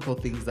like multiple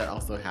things that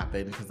also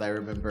happened. Because I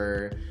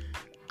remember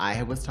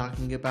I was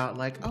talking about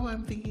like, oh,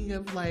 I'm thinking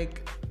of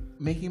like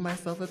making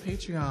myself a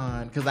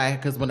Patreon.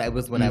 Because when I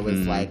was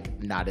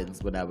like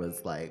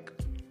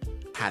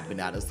had been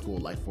out of school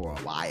like for a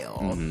while.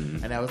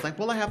 Mm-hmm. And I was like,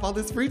 well, I have all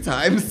this free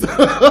time. So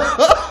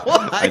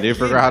I need to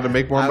figure out how to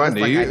make more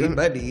money. I need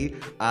money.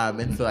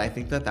 And so I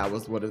think that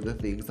was one of the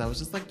things. I was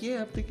just like,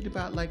 yeah, I'm thinking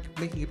about like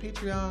making a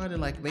Patreon and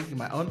like making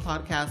my own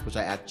podcast, which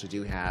I actually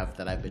do have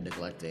that I've been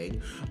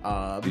neglecting.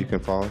 You can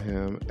follow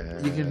him.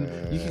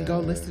 You can go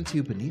listen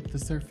to Beneath the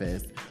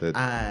Surface.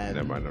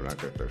 Never mind, I'm not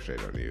going to throw shade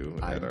on you.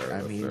 I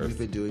mean, we've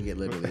been doing it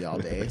literally all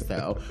day,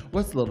 so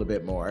what's a little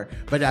bit more?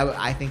 But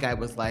I think I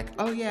was like,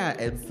 oh yeah,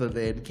 and so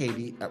then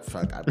Katie,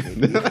 I'm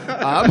Katie.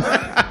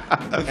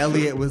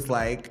 Elliot was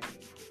like,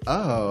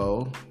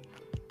 oh,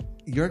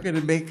 you're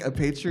gonna make a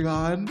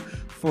Patreon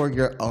for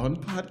your own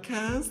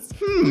podcast?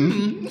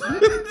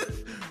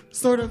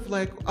 Sort of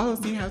like, oh,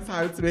 so you have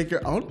time to make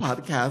your own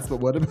podcast, but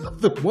what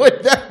about the one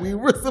that we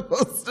were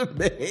supposed to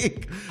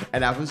make?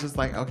 And I was just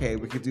like, okay,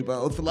 we could do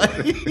both.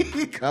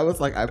 Like, I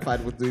was like, I'm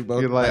fine with doing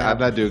both. You're like, I'm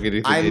not doing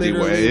anything I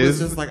literally anyways. was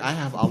just like, I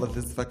have all of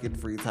this fucking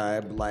free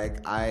time.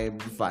 Like, I'm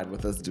fine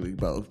with us doing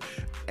both.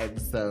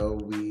 And so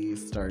we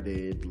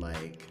started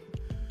like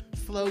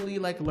slowly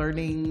like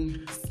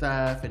learning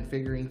stuff and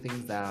figuring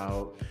things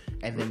out.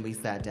 And then we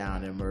sat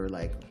down and we're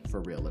like for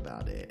real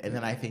about it. And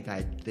then I think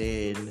I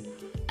then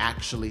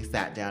actually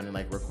sat down and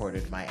like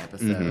recorded my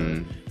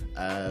episode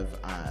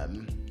of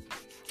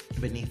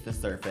Beneath the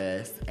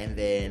Surface. And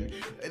then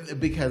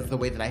because the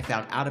way that I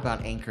found out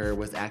about Anchor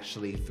was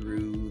actually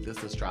through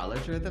this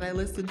astrologer that I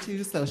listened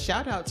to. So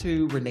shout out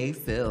to Renee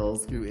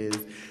Sills, who is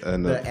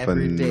the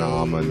everyday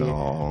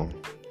phenomenal.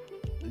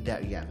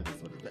 That is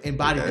what it is.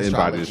 Embodied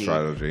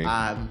astrology.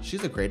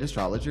 She's a great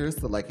astrologer.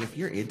 So like if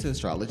you're into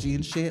astrology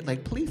and shit,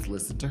 like please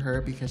listen to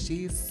her because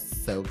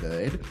she's so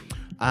good.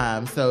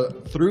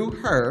 So through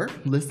her,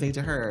 listening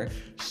to her,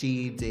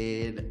 she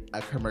did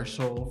a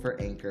commercial for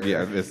Anchor.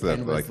 Yeah, it's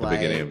like the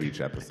beginning of each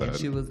episode.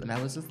 And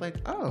I was just like,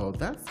 oh,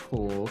 that's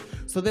cool.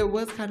 So there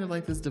was kind of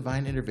like this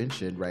divine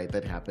intervention, right,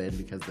 that happened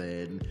because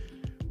then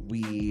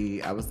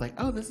I was like,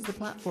 oh, this is a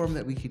platform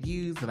that we could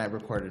use. And I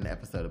recorded an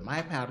episode of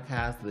my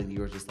podcast. And then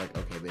you were just like,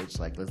 okay, bitch,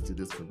 like, let's do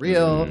this for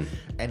real.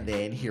 And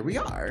then here we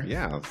are.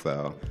 Yeah.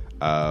 So,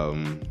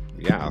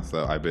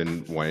 so I've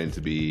been wanting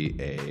to be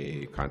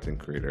a content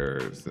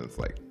creator since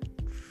like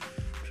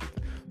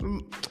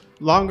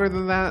longer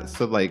than that.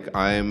 So like,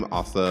 I'm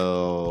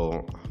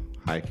also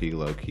high key,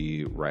 low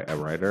key a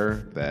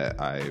writer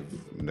that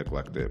I've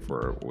neglected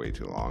for way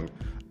too long.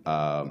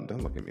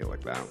 Don't look at me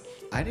like that.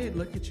 I didn't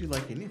look at you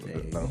like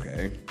anything.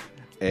 Okay.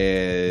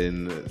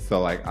 And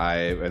so like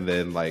and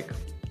then like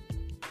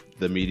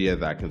the media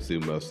that I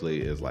consume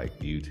mostly is like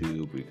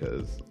YouTube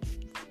because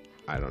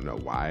I don't know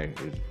why.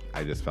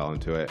 I just fell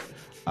into it.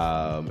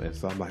 And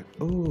so I'm like,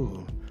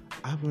 ooh,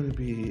 I want to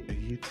be a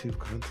YouTube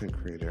content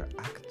creator.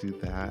 I could do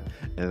that.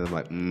 And I'm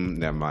like,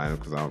 never mind,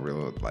 because I don't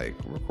really like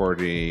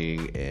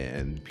recording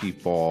and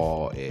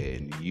people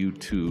and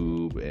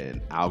YouTube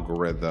and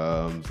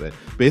algorithms and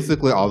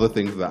basically all the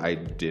things that I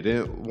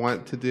didn't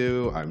want to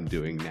do, I'm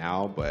doing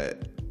now,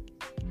 but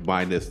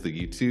minus the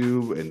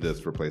YouTube and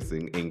just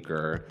replacing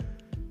Anchor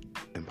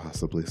and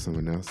possibly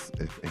someone else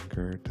if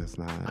Anchor does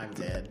not. I'm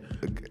dead.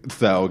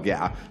 So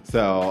yeah.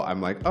 So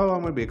I'm like, oh,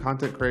 I'm gonna be a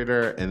content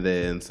creator. And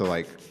then so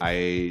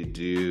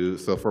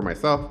for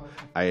myself,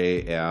 I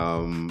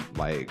am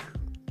like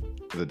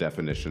the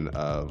definition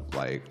of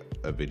like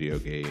a video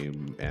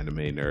game anime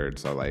nerd.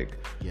 So like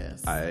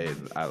yes. I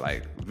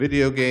like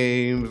video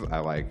games, I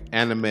like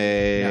anime.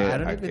 Yeah, I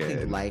don't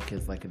think like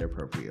is like an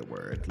appropriate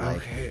word. Like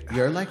okay.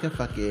 You're like a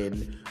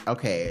fucking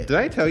okay. Did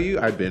I tell you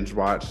I binge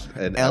watched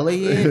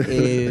Elliot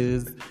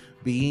is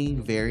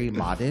being very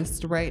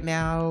modest right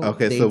now.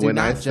 Okay, they so do when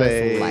not I just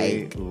say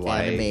like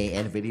anime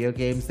and video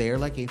games, they're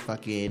like a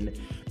fucking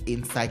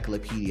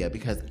encyclopedia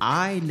because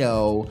I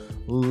know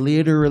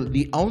literally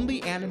the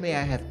only anime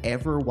I have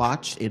ever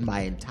watched in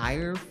my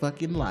entire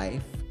fucking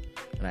life,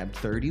 and I'm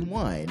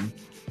 31,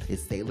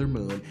 is Sailor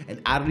Moon,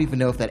 and I don't even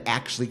know if that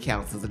actually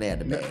counts as an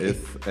anime.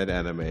 It's an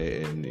anime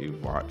and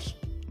you've watched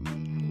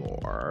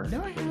more.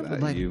 No, I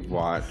haven't. Like, you've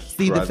watched.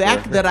 See, the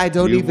fact that I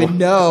don't even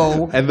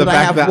know and the that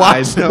fact I have that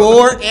watched I know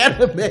more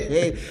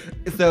anime.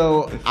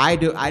 So I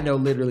know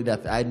literally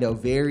nothing. I know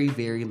very,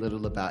 very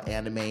little about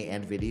anime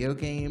and video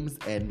games,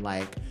 and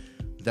like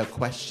the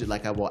question,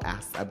 like I'm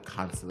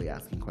constantly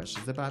asking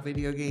questions about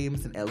video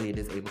games, and Elliot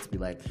is able to be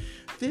like,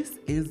 this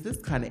is this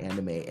kind of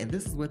anime, and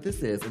this is what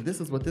this is, and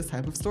this is what this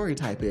type of story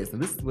type is, and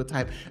this is what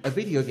type of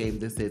video game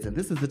this is, and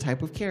this is the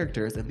type of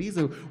characters, and these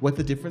are what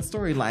the different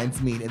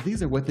storylines mean, and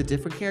these are what the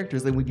different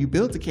characters, and when you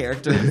build a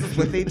character, this is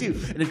what they do,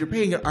 and if you're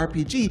playing an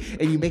RPG,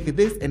 and you make it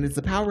this, and it's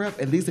a power-up,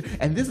 and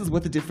this is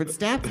what the different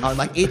stats are,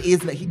 like, it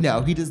is, he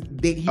does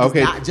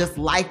not just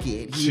like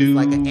it, he's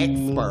like an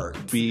expert.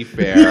 Be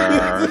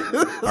fair,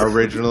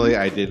 originally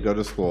I did go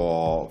to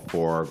school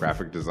for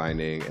graphic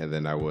designing, and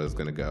then I was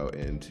going to go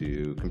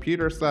into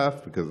computer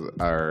stuff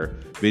or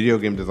video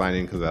game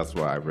designing, because that's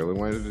what I really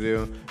wanted to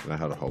do. And I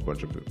had a whole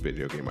bunch of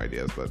video game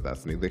ideas, but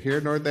that's neither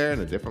here nor there, in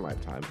a different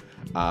lifetime.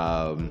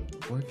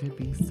 Or it could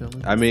be still.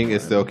 I mean,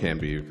 it still can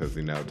be, because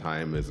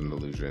time is an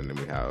illusion, and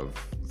we have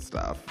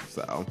stuff.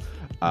 So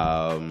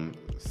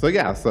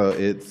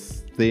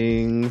it's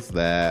things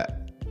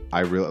that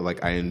I really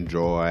like. I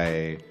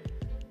enjoy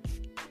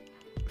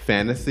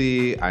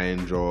fantasy, I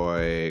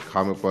enjoy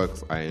comic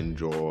books, I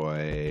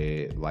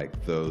enjoy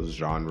like those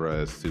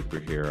genres,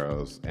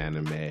 superheroes,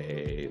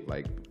 anime,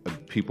 like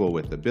people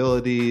with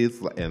abilities,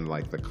 and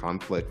like the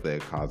conflict that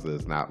it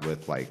causes, not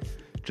with like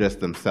just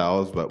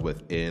themselves, but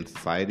within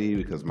society,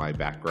 because my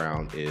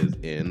background is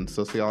in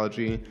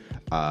sociology.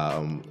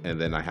 And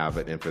then I have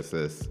an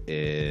emphasis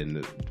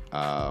in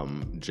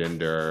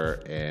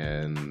gender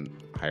and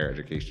higher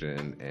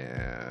education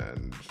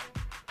and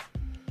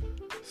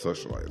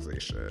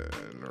socialization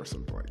or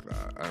something like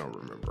that. I don't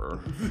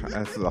remember.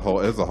 It's a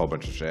whole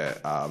bunch of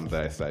shit that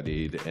I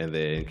studied. And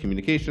then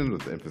communications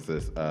with the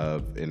emphasis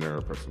of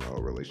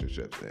interpersonal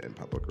relationships and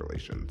public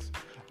relations.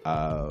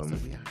 So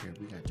we out here,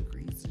 we got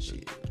degrees and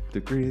shit.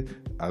 Degrees?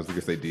 I was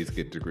gonna say D's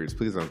get degrees.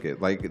 Please don't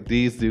get, like,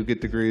 D's do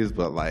get degrees,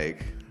 but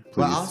like,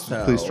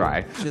 please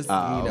try. Just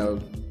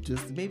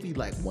just maybe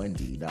like one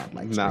D, not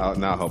like not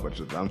a whole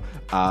bunch of them.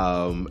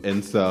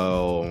 And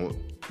so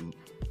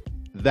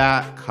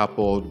that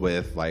coupled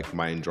with like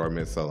my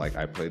enjoyment, so like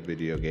I played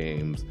video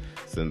games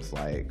since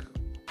like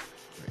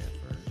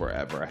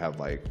forever. I have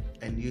like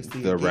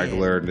the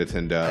regular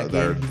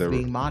Nintendo. He's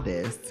being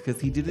modest because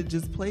he didn't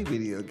just play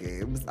video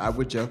games. I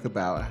would joke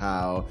about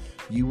how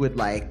you would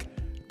like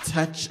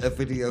touch a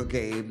video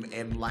game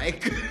and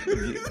like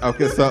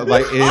okay, so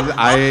like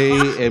I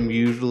am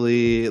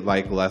usually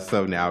like less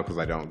so now because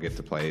I don't get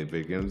to play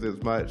video games as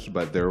much,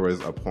 but there was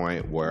a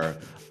point where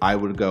I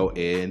would go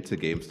into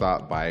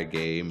GameStop, buy a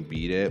game,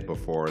 beat it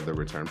before the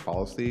return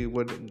policy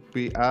would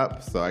be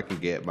up so I can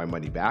get my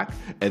money back,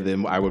 and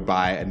then I would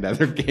buy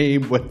another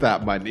game with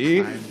that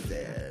money. I'm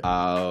dead.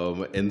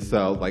 And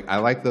so like I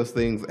like those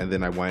things, and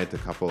then I wanted to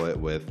couple it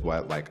with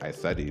what like I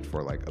studied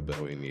for like a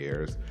billion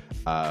years,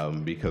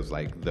 because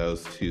like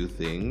those two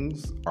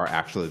things are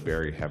actually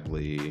very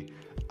heavily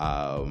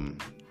are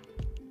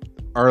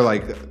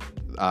like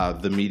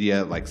the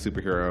media, like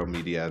superhero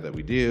media that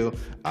we do,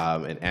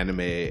 and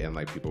anime and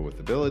like people with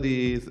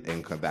abilities,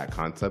 and that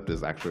concept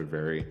is actually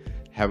very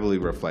heavily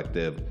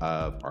reflective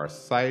of our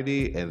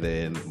society, and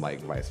then like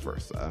vice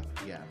versa.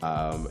 Yeah.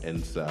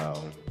 And so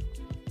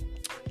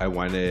I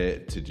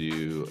wanted to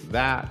do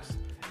that,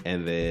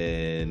 and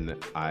then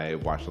I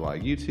watched a lot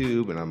of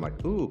YouTube, and I'm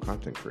like, ooh,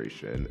 content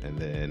creation. And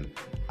then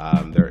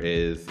there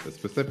is a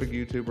specific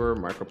YouTuber,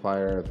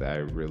 Markiplier, that I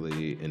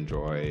really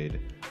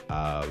enjoyed,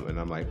 and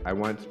I'm like, I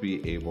want to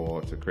be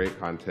able to create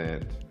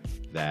content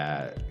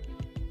that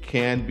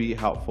can be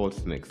helpful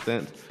to an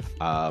extent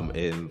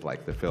in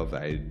like the field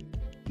that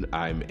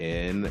I'm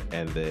in,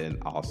 and then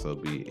also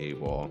be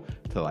able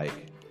to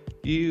like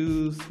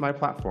use my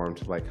platform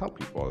to like help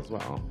people as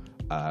well.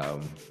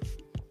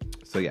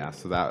 So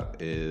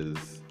that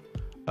is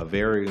a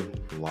very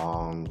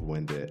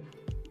long-winded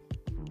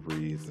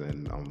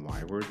reason on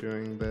why we're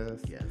doing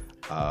this. Yes.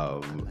 I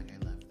love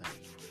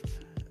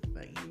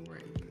that you were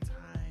able to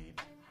tie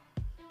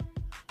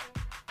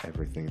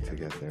everything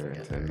together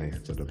into a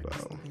nice little bow.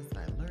 These are the things that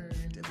I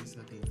learned, and these are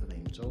the things that I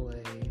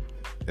enjoy.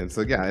 And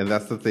so and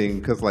that's the thing,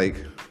 because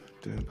like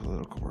doing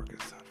political work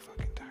is so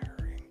fucking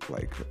tiring.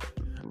 Like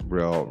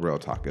real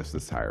talk is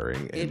just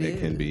tiring, and it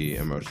can be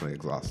emotionally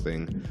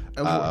exhausting.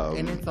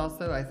 And it's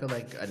also, I feel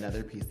like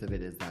another piece of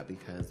it is that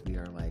because we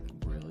are like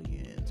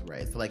brilliant,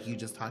 right? So like you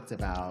just talked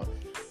about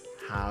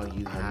how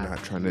you have. I'm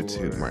not trying to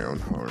toot my own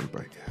horn,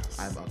 but yes.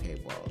 I'm okay.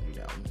 Well,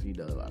 you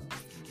know,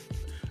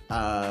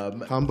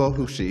 humble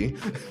who she,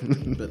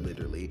 but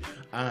literally,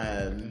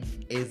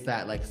 is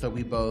that like, so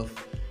we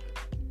both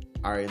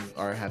are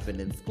have been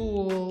in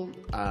school.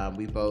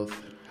 We both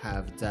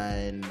have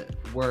done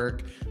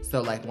work.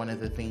 So like one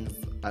of the things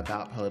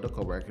about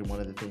political work, and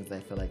one of the things I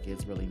feel like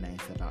is really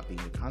nice about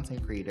being a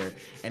content creator,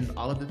 and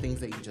all of the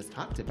things that you just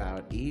talked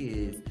about,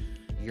 is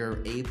you're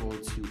able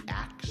to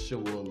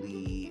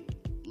actually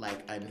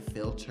like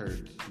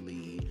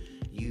unfilteredly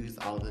use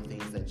all of the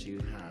things that you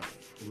have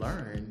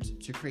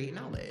learned to create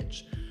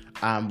knowledge,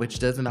 which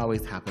doesn't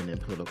always happen in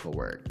political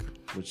work,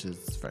 which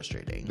is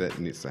frustrating. That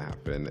needs to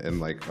happen, and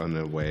like in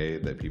a way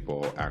that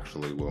people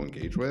actually will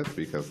engage with,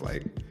 because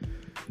like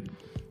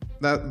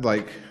that,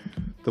 like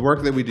the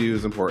work that we do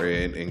is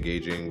important,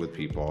 engaging with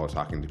people,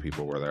 talking to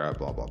people where they're at,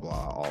 blah blah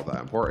blah, all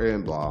that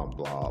important, blah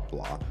blah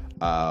blah.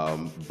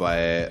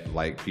 But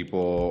like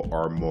people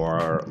are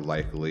more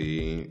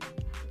likely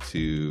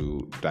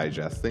to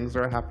digest things that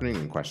are happening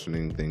and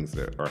questioning things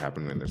that are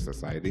happening in their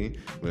society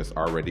when it's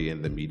already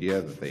in the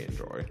media that they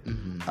enjoy.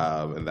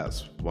 Mm-hmm. And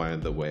that's one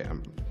of the way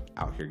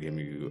out here giving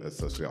you a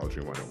sociology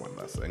 101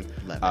 lesson.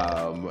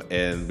 Love it.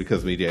 And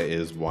because media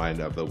is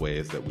one of the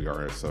ways that we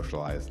are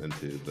socialized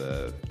into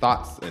the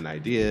thoughts and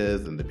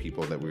ideas and the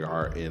people that we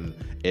are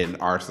in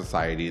our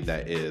society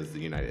that is the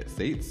United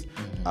States,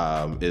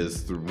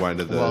 is one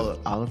of the... Well,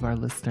 all of our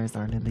listeners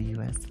aren't in the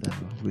U.S. though.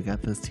 We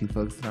got those 2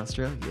 folks in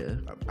Australia.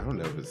 I don't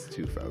know if it's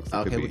 2 folks.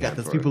 Okay, we got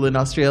those people in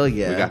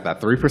Australia. We got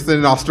that 3%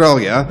 in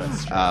Australia.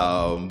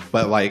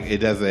 But like, it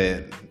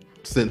doesn't...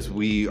 Since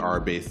we are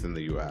based in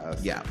the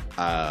U.S.,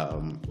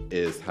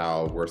 is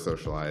how we're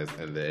socialized,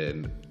 and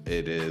then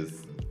it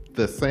is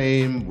the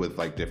same with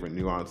like different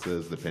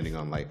nuances depending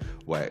on like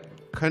what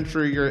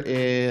country you're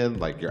in,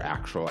 like your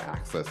actual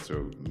access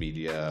to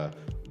media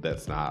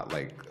that's not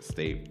like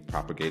state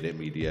propagated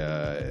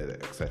media,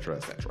 et cetera,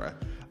 et cetera.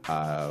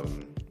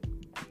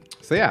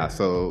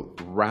 So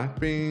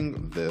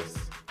wrapping this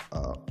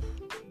up,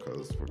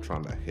 because we're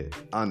trying to hit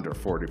under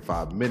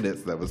 45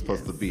 minutes. That was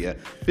supposed to be a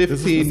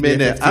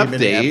 15-minute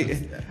update.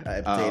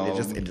 It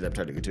just ended up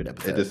turning into an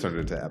episode. It just turned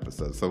into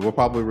episodes. So we'll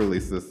probably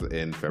release this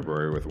in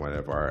February with one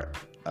of our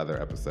other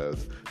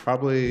episodes.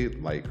 Probably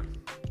like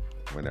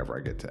whenever I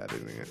get to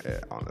editing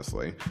it,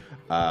 honestly.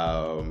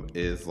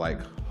 Is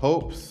like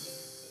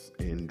hopes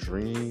and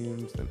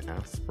dreams and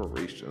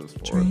aspirations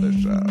for the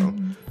show.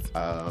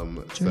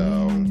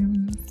 So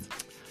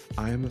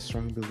I am a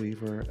strong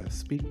believer of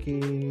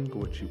speaking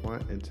what you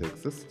want into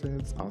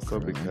existence. Also,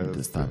 because I need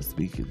to stop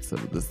speaking some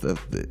of the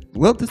stuff that.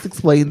 This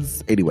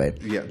explains anyway.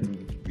 Yeah.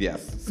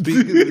 Yes.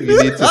 You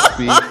need to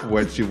speak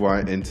what you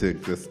want into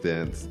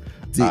existence.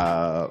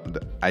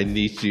 I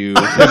need you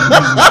to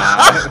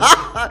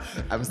not.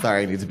 I'm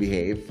sorry. I need to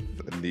behave.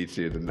 I need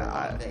you to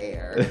not. On the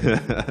air.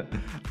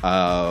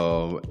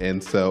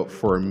 And so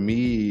for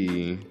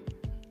me,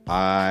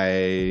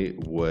 I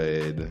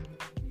would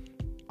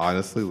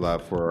honestly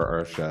love for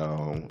our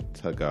show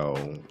to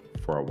go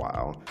for a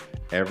while.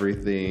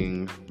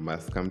 Everything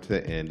must come to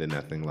an end and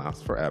nothing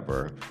lasts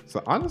forever.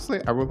 So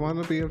honestly, I would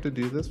want to be able to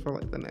do this for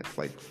like the next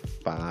like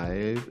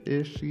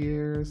 5-ish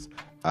years,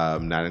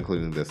 not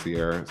including this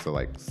year. So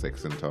like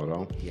 6 in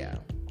total. Yeah.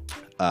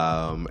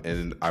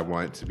 And I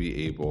want to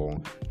be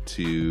able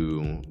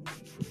to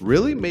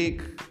really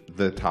make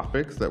the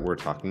topics that we're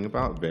talking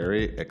about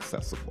very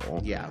accessible.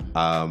 Yeah.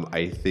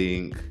 I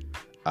think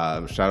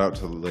shout out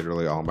to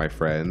literally all my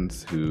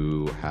friends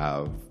who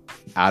have,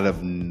 out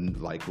of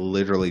like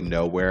literally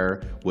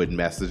nowhere, would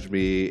message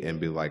me and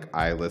be like,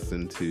 I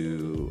listened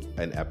to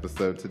an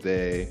episode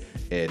today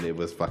and it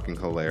was fucking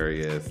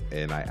hilarious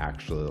and I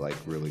actually like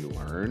really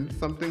learned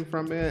something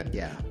from it.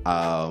 Yeah.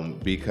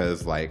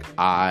 Because like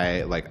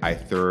I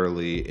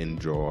thoroughly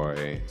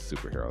enjoy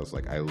superheroes.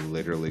 Like I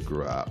literally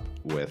grew up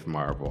with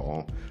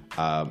Marvel,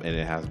 and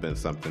it has been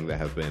something that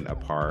has been a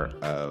part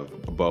of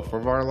both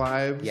of our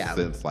lives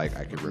since like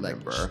I can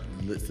remember.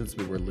 Like, since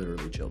we were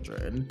literally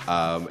children,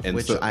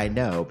 and so, I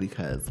know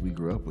because we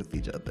grew up with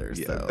each other.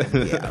 Yeah. So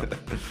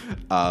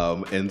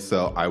yeah. And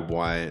so I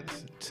want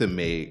to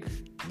make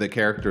the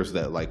characters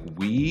that like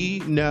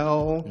we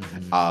know,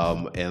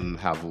 and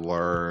have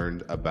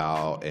learned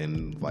about,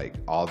 and like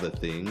all the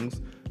things,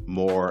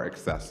 more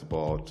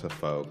accessible to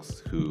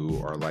folks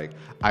who are like,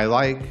 I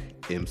like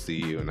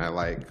MCU and I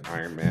like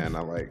Iron Man,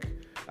 I like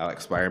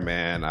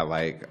Spider-Man, I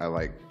like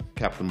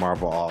Captain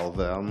Marvel, all of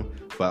them,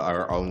 but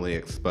are only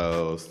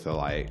exposed to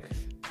like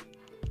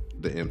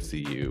the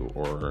MCU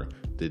or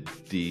the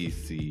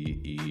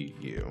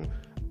DCEU,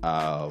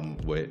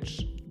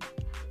 which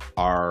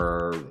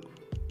are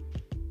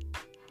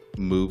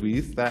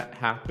movies that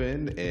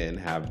happen and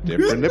have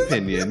different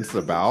opinions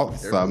about,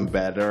 some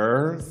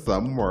better,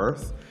 some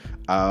worse.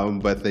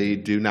 But they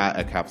do not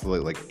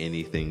encapsulate like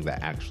anything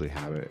that actually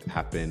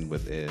happened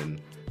within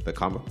the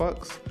comic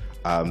books.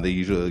 They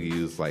usually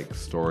use like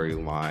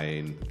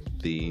storyline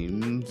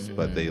themes,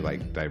 but they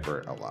like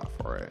divert a lot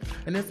for it.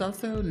 And it's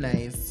also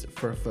nice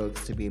for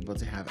folks to be able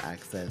to have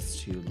access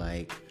to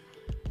like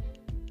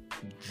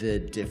the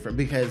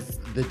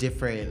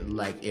different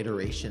like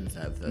iterations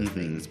of those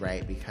things,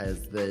 right?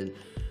 Because the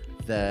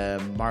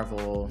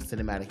Marvel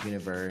Cinematic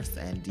Universe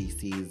and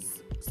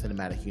DC's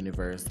Cinematic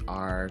Universe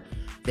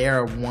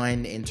they're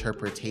one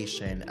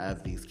interpretation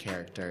of these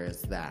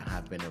characters that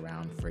have been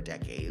around for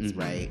decades,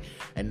 right?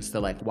 And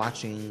so like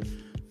watching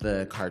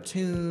the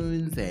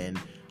cartoons and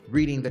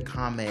reading the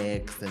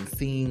comics and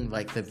seeing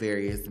like the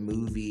various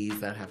movies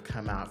that have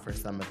come out for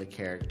some of the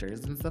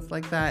characters and stuff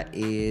like that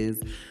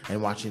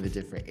and watching the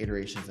different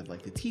iterations of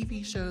like the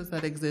TV shows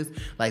that exist,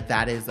 like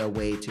that is a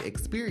way to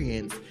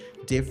experience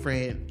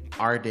different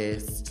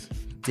artists,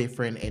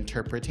 different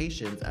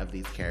interpretations of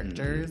these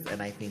characters.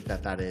 And I think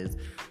that is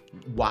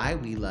why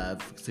we love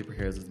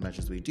superheroes as much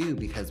as we do,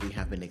 because we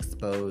have been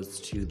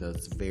exposed to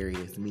those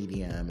various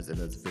mediums and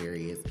those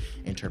various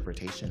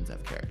interpretations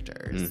of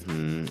characters.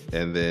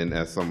 And then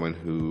as someone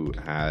who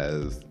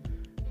has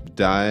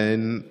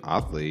done,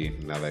 oddly,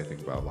 now that I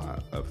think about, a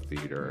lot of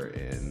theater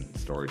and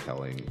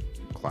storytelling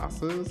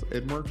classes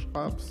and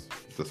workshops,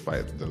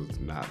 despite those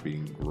not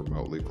being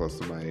remotely close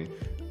to my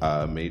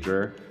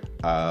major,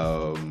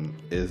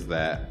 is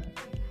that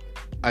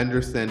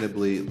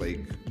understandably, like,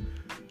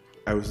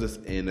 I was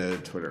just in a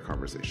Twitter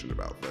conversation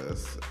about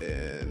this,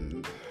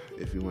 and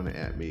if you want to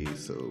at me,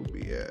 so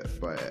be it.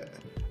 But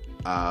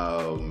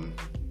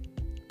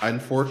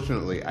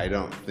unfortunately, I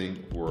don't think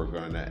we're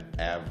going to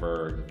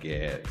ever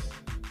get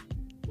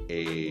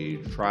a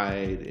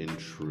tried and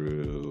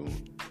true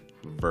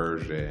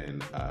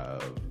version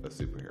of a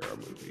superhero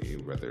movie,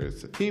 whether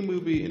it's a team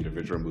movie,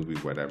 individual movie,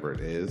 whatever it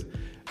is,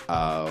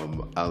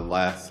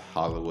 unless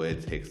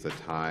Hollywood takes the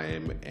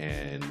time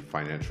and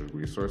financial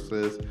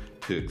resources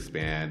to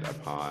expand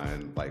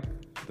upon like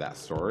that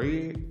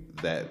story.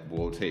 That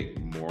will take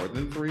more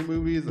than 3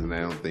 movies, and I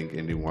don't think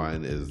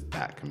anyone is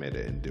that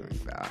committed in doing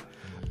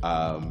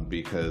that,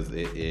 because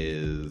it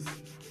is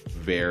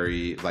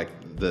very,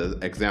 like, the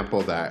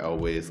example that I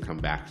always come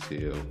back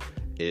to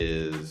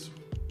is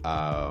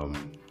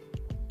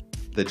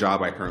the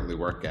job I currently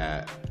work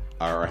at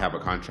or have a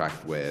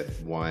contract with.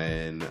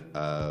 One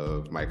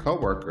of my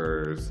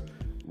coworkers,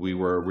 we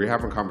were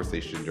having a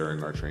conversation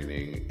during our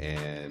training,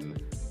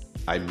 and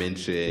I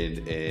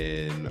mentioned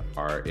in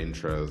our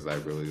intros that I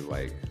really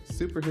like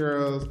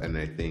superheroes, and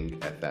I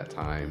think at that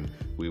time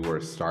we were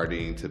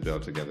starting to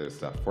build together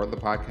stuff for the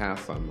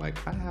podcast. So I'm like,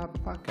 I have a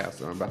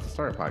podcast, or I'm about to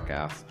start a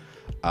podcast.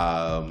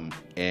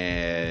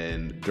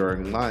 And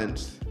during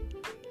lunch,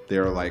 they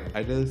were like,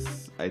 I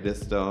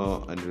just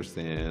don't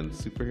understand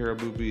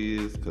superhero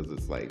movies because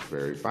it's like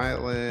very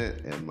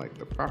violent and like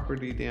the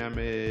property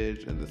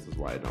damage, and this is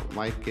why I don't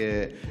like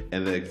it.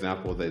 And the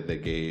example that they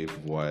gave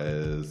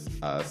was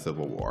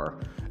Civil War.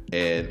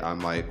 And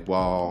I'm like,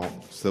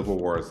 well, Civil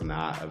War is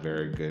not a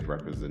very good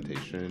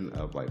representation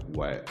of like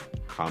what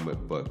comic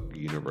book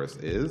universe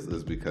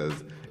is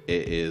because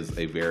it is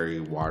a very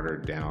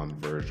watered down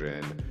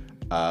version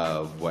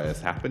of what is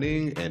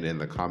happening. And in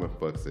the comic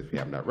books, if you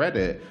have not read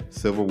it,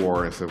 Civil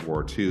War and Civil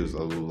War II is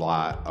a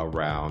lot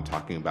around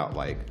talking about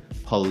like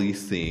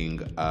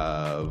policing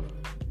of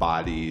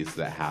bodies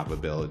that have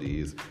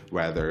abilities,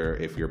 whether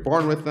if you're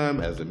born with them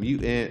as a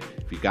mutant,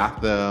 if you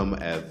got them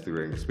as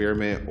through an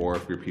experiment, or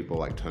if you're people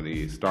like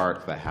Tony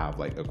Stark that have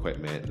like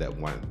equipment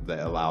that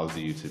allows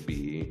you to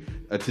be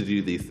to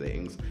do these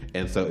things.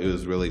 And so it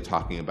was really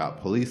talking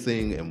about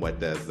policing and what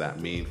does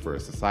that mean for a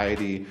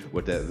society,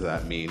 what does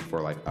that mean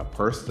for like a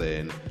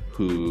person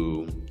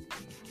who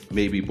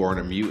may be born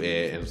a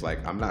mutant and it's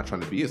like, I'm not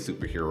trying to be a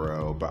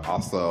superhero, but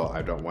also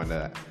I don't want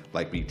to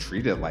like be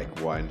treated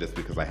like one just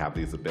because I have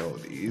these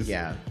abilities.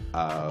 Yeah.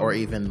 Or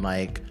even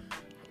like,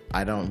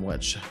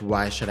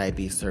 why should I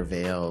be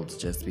surveilled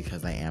just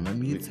because I am a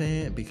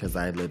mutant? Because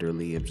I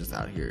literally am just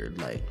out here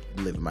like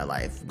living my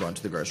life, going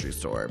to the grocery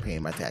store,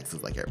 paying my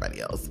taxes like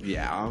everybody else.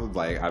 Yeah, I was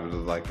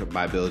like,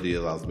 my ability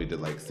allows me to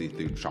like see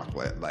through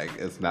chocolate. Like,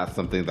 it's not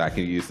something that I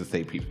can use to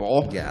save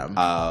people. Yeah.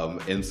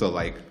 And so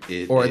like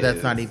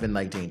that's not even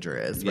like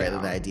dangerous, right? Yeah.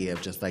 The idea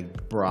of just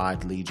like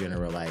broadly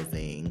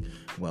generalizing,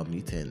 well,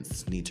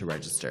 mutants need to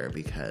register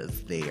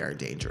because they are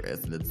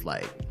dangerous, and it's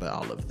like, but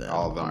all of them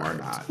are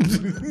not.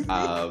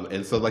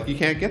 And so like you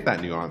can't get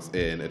that nuance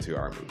in a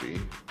 2-hour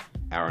movie,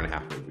 hour and a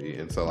half movie.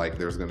 And so like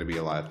there's going to be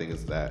a lot of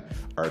things that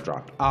are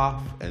dropped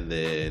off, and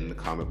then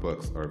comic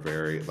books are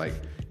very like,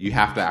 you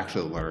have to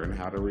actually learn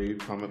how to read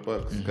comic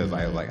books, because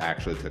I like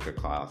actually took a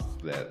class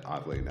that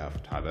oddly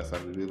enough taught us how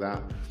to do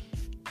that.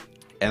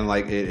 And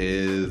like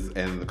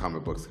and the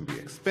comic books can be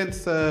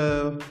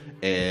expensive,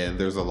 and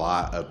there's a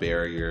lot of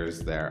barriers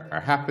that are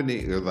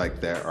happening, or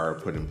like that are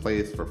put in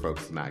place for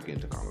folks to not get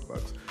into comic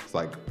books. It's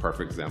like,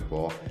 perfect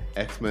example,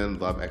 X-Men,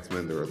 love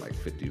X-Men. There were like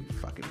 50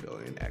 fucking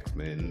billion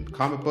X-Men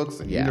comic books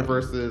and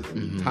universes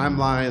and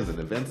timelines and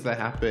events that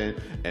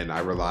happen, and I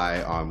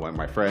rely on one of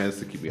my friends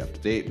to keep me up to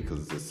date because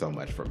it's just so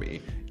much for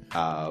me.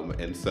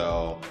 And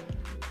so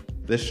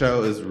this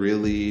show is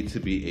really to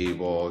be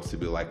able to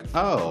be like,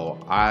 oh,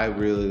 I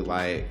really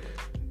like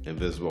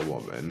Invisible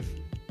Woman.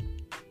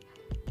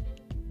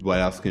 What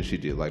else can she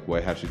do? Like,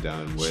 what has she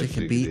done? She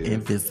can be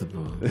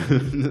invisible.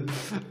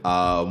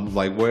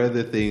 Like, what are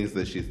the things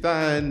that she's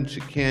done,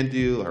 she can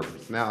do, her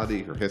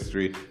personality, her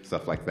history,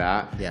 stuff like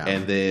that. Yeah.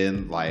 And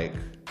then, like,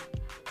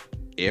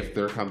 if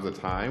there comes a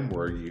time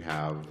where you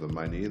have the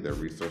money, the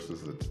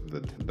resources,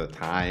 the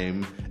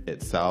time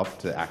itself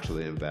to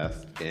actually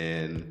invest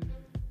in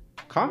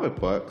comic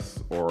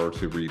books or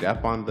to read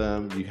up on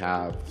them, you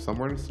have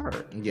somewhere to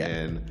start. Yeah.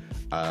 And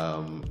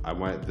I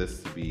want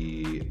this to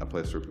be a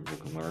place where people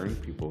can learn,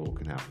 people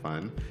can have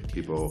fun,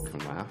 people can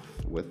laugh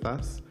with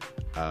us.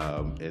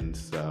 And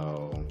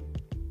so,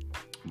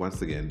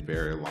 once again,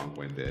 very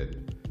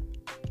long-winded.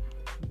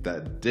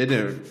 That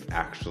didn't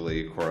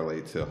actually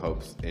correlate to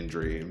hopes and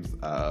dreams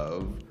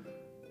of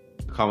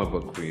comic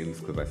book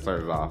queens, because I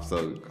started off.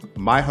 So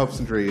my hopes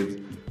and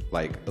dreams,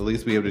 like, at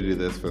least be able to do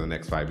this for the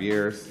next 5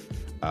 years.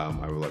 I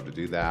would love to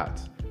do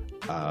that.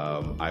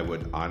 I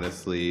would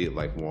honestly,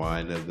 like,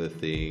 one of the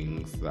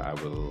things that I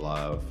would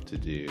love to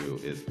do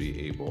is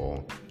be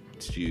able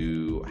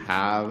to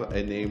have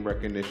a name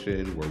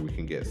recognition where we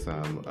can get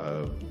some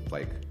of,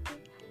 like,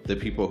 the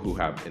people who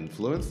have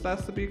influenced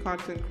us to be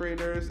content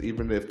creators,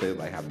 even if they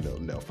like have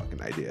no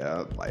fucking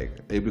idea. Like,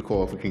 it'd be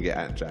cool if we can get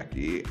Aunt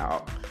Jackie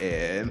out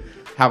and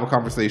have a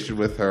conversation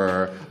with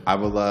her. I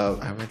would love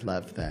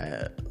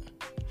that.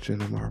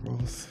 Jenna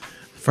Marbles.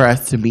 For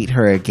us to meet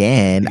her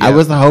again. Yeah. I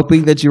was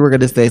hoping that you were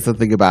going to say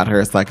something about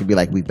her so I could be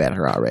like, we met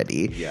her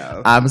already.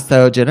 Yeah.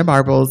 So Jenna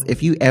Marbles,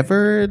 if you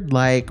ever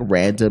like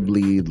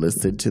randomly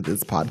listen to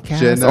this podcast,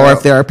 Jenna, or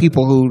if there are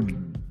people who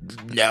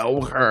know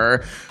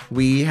her,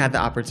 we had the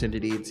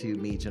opportunity to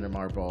meet Jenna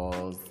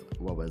Marbles.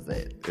 What was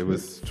it? It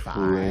was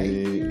 5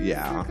 years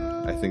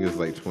ago? I think it was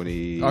like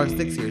 20 or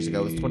 6 years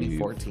ago. It was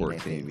 2014, I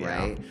think, yeah.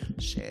 right?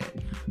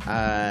 Shit.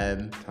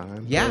 Time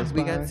yeah, goes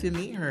we by. got to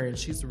meet her, and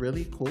she's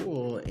really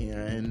cool,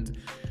 and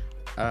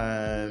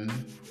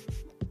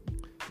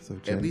So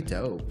it'd be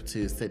dope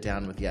to sit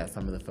down with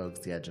some of the folks.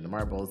 Jenna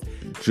Marbles.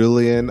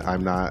 Julian,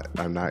 I'm not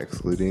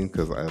excluding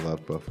because I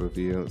love both of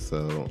you.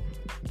 So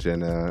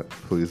Jenna,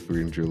 please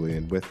bring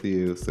Julian with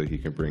you so he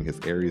can bring his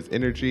Aries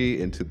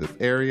energy into this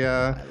area.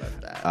 I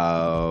love that.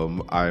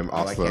 I'm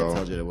also. I can't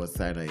tell Jenna what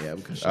sign I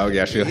am. Oh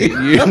yeah, she'll hate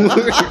you.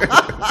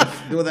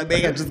 Well, that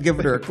may have just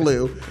given her a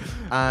clue.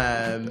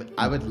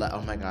 I would love.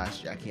 Oh my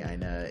gosh, Jackie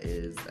Aina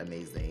is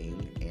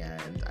amazing,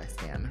 and I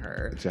stan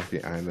her. Jackie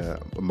Aina,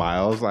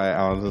 Miles. I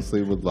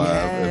honestly would love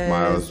if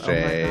Miles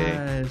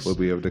J would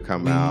be able to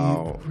come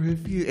out.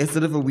 Review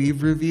instead of a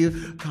weave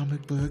review,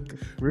 comic book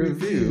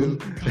review.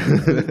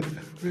 Comic book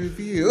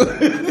review.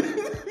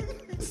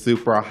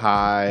 Super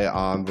high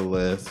on the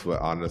list would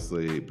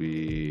honestly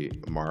be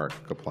Mark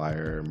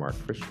Kaplier, Mark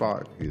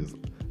Fishbach. He's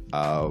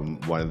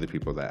one of the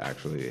people that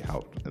actually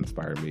helped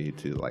inspire me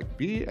to like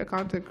be a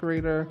content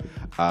creator,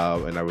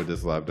 and I would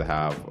just love to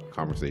have a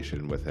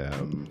conversation with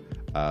him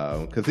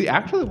because he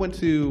actually went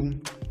to,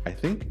 I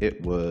think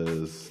it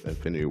was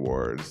Infinity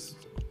Wars,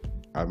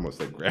 I almost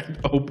like grand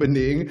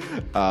opening,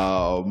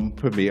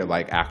 premiere,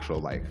 like actual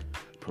like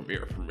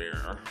premiere.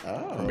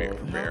 Oh,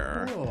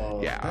 Premiere. Cool.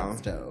 Yeah,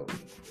 That's dope.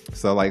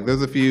 So like,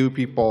 there's a few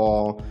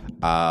people.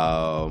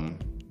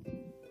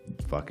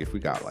 Fuck, if we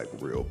got like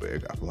real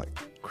big, I'm like,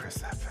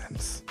 Chris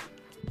Evans,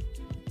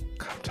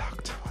 come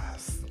talk to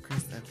us.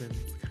 Chris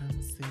Evans,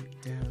 come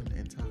sit down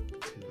and talk to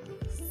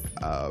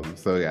us.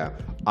 So yeah,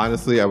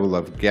 honestly, I would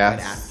love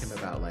guests. I'd ask him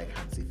about like,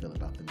 how does he feel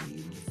about the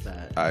memes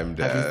that I'm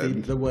dead. Have you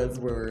seen the ones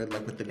where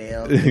like with the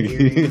nails and the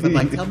earrings? I'm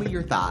like, tell me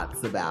your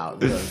thoughts about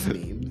those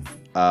memes.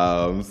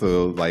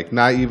 So like,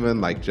 not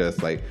even like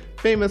just like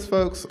famous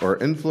folks or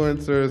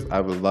influencers.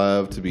 I would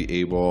love to be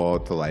able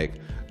to like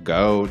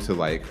go to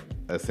like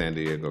a San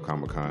Diego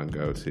Comic-Con,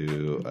 go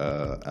to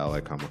LA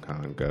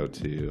Comic-Con, go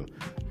to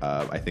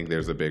I think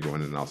there's a big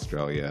one in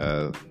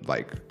Australia,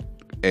 like,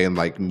 and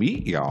like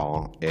meet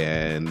y'all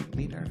and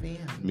meet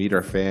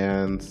our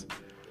fans,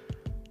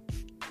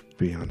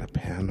 be on a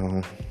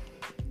panel.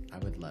 I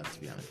would love to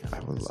be on a panel.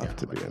 I would love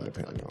to be on a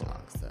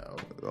panel.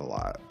 A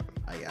lot.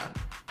 Yeah.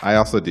 I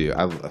also do.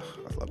 I love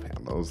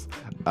panels.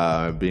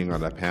 Being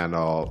on a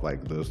panel,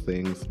 like those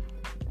things.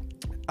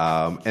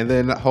 And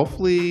then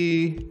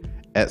hopefully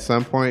at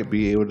some point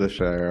be able to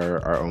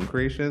share our own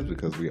creations,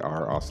 because we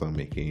are also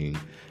making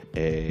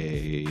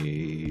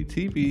a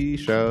TV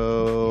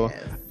show.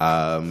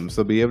 Yes.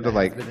 So be able to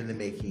like, been in the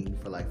making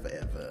for like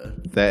forever.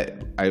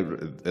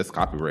 It's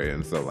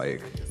copyrighted, so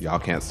like y'all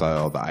can't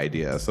steal the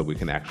idea, so we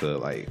can actually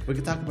like, we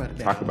can talk about it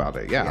now. Talk about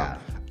it, yeah.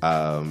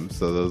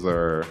 So those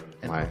are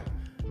my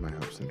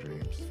hopes and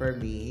dreams. For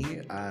me,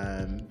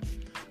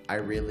 I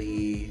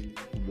really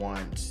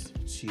want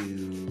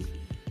to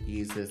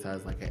use this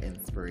as like an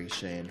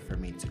inspiration for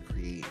me to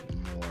create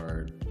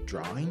more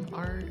drawing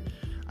art.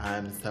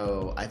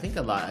 So I think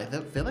I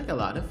feel like a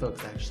lot of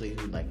folks actually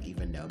who like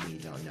even know me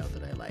don't know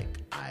that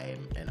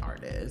I'm an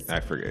artist. I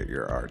forget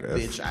you're an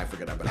artist. Bitch, I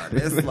forget I'm an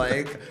artist.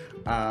 Like,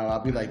 I'll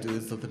be like doing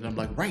something and I'm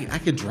like, right, I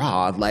can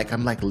draw. Like,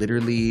 I'm like I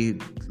literally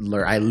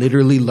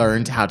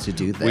learned how to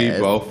do this. We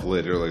both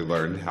literally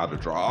learned how to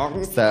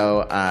draw.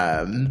 So,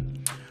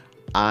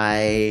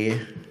 I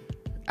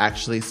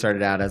actually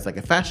started out as like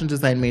a fashion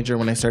design major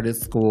when I started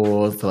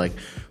school. So like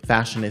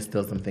fashion is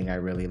still something I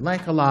really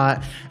like a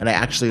lot. And I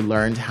actually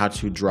learned how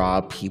to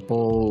draw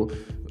people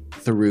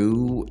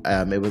through,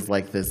 it was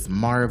like this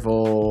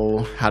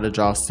Marvel How to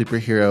Draw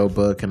Superhero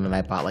book. And then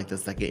I bought like the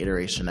second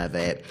iteration of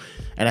it.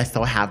 And I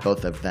still have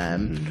both of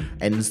them. Mm-hmm.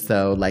 And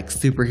so like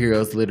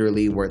superheroes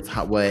literally were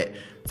what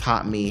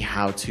taught me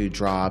how to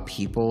draw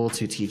people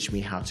to teach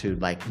me how to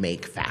like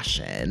make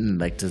fashion,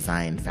 like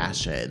design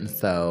fashion.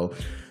 So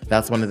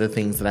that's one of the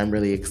things that I'm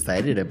really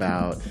excited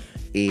about,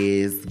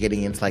 is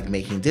getting into like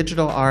making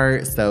digital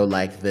art. So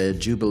like the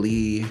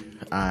Jubilee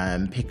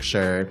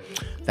picture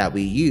that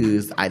we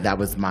used, I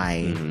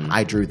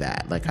drew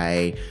that. Like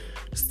I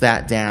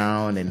sat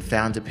down and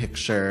found a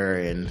picture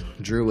and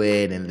drew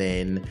it, and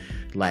then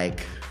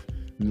like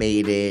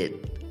made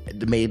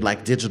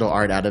like digital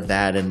art out of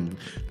that, and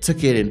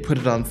took it and put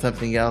it on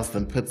something else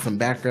and put some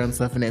background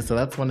stuff in it. So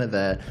that's one of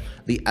the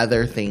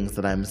other things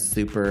that I'm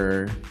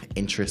super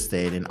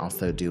interested in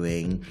also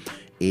doing,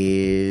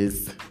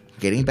 is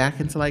getting back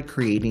into like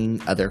creating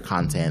other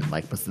content,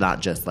 like it's not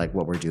just like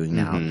what we're doing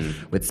now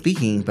with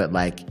speaking, but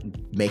like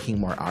making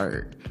more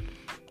art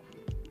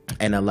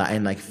and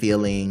like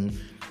feeling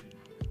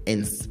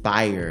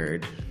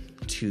inspired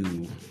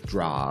to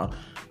draw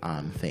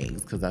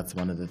things, because that's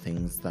one of the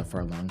things that for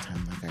a long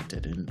time, like, I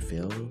didn't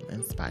feel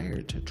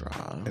inspired to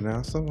draw. And I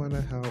also want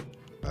to help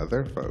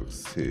other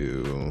folks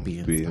to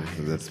be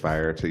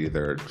inspired to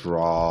either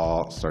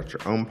draw, start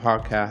your own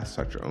podcast,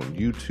 start your own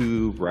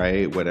YouTube,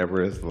 right?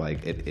 Whatever is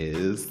like it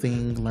is.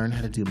 Sing, learn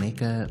how to do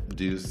makeup.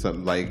 Do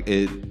some like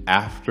it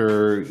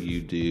after you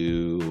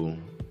do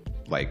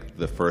like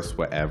the first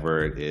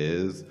whatever it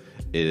is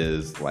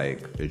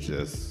like it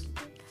just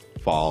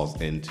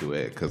falls into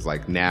it. Cause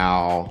like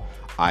now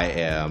I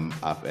am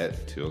up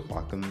at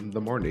 2:00 in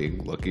the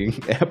morning looking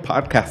at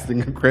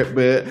podcasting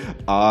equipment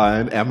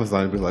on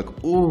Amazon and be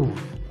like, ooh.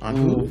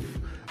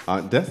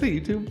 Did I say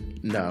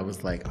YouTube? No, it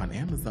was like on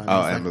Amazon.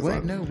 Oh, Amazon. Amazon.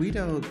 Like, no, we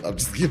don't. I'm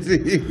just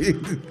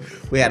kidding.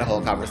 We had a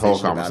whole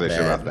conversation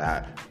about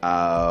that.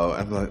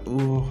 I'm like,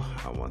 ooh,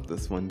 I want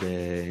this one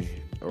day.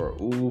 Or,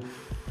 ooh,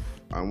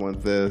 I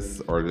want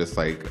this, or just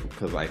like,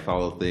 because I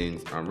follow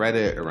things on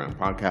Reddit around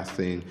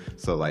podcasting,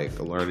 so like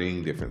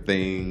learning different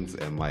things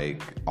and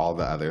like all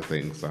the other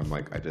things. So I'm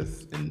like, I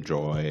just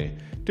enjoy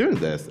doing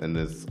this, and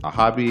it's a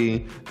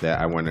hobby that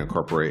I want to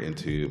incorporate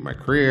into my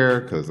career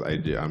because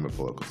I'm a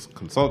political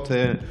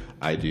consultant.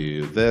 I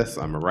do this.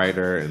 I'm a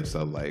writer, and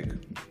so like,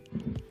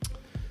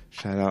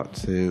 shout out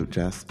to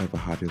Jess of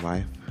Bahati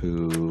Life,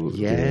 who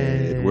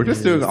we're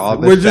just doing all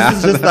this. We're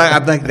just like,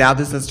 I'm like, now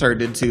this has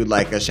turned into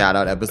like a shout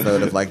out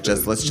episode of like,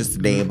 just let's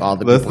just name all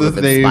the people who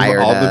inspired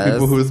us. The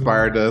people who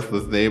inspired us.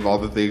 Let's name all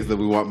the things that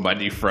we want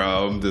money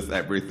from. Just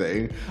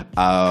everything.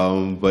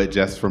 But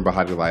Jess from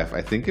Bahati Life,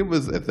 I think it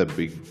was at the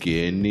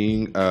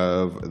beginning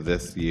of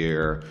this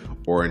year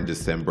or in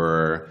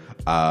December.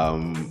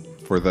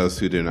 For those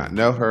who do not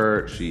know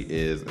her, she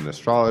is an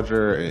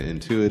astrologer, an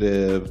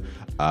intuitive.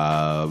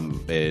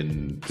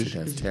 And she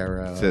does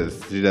tarot.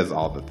 She does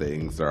all the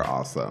things. They're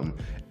awesome.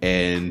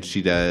 And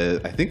she does,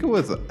 I think it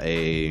was her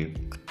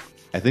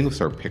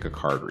pick a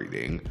card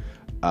reading.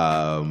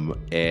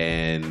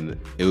 And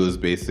it was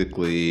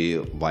basically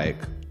like,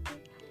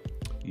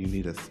 you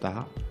need to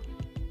stop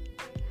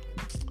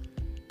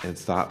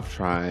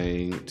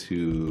trying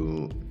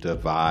to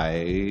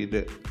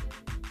divide,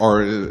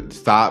 or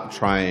stop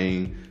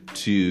trying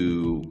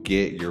to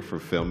get your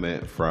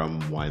fulfillment from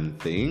one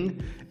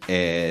thing.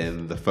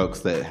 And the folks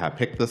that have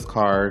picked this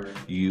card,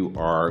 you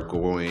are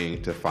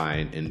going to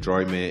find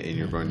enjoyment, and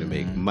you're going to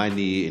make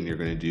money, and you're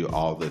going to do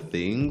all the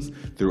things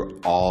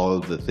through all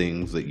of the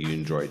things that you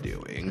enjoy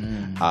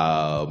doing.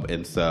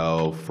 And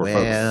so for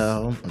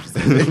folks,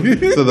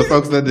 so the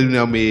folks that do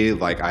know me,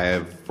 like I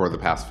have for the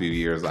past few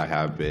years, I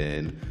have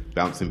been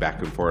bouncing back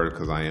and forth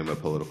because I am a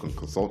political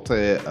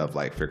consultant of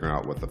like figuring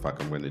out what the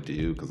fuck I'm going to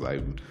do. Because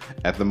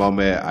at the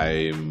moment,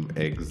 I'm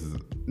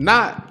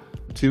not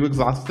too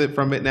exhausted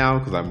from it now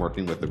because I'm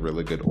working with a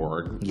really good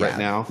org right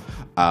now.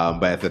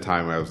 But at the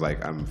time I was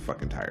like, I'm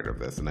fucking tired of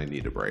this and I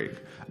need a break.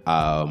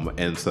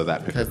 And so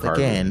that pick a card.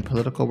 Again,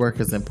 political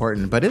work is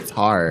important, but it's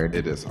hard.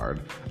 It is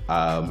hard.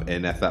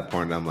 And at that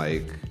point I'm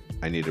like,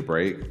 I need a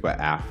break. But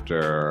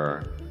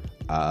after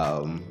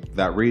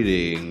that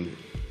reading,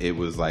 it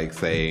was like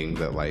saying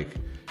that like,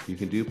 you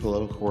can do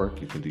political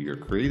work, you can do your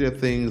creative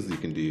things, you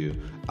can do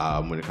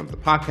when it comes to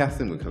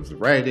podcasting, when it comes to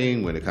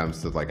writing, when it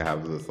comes to like, I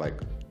have this like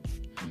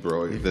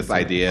this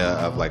idea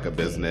of like a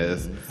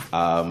business,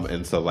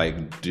 and so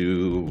like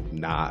do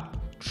not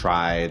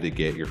try to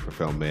get your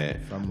fulfillment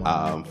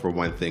for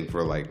one thing,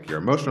 for like your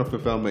emotional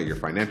fulfillment, your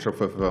financial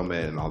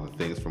fulfillment, and all the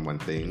things from one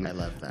thing. I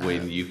love that.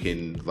 When you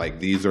can, like,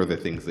 these are the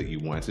things that you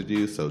want to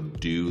do, so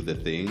do the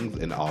things,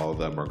 and all of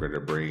them are going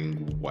to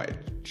bring what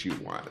you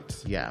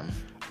want.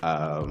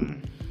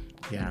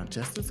 Yeah,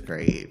 just as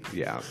great.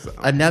 Yeah. So.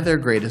 Another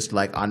greatest,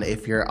 like,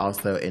 if you're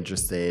also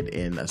interested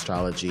in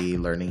astrology,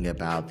 learning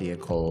about the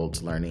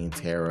occult, learning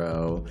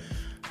tarot,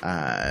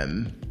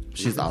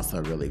 she's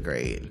also really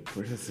great.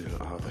 We're just doing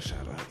all the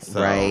shout outs.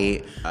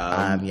 Right.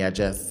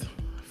 Just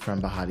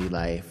from Bahati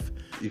Life.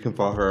 You can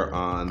follow her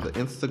on the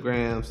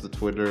Instagrams, the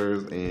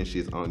Twitters, and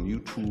she's on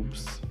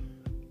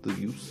the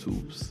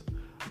YouTubes.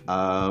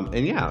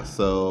 And yeah,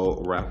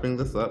 so wrapping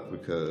this up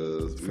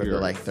because for the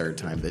like third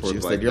time that you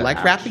said you're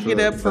like wrapping it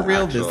up for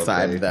real this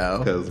time though,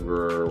 because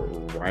we're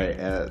right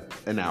at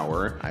an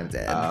hour. I'm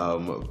dead.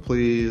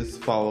 Please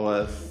follow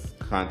us,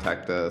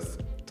 contact us,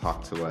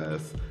 talk to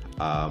us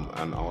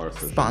on all our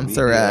social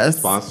media.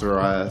 Sponsor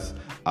us.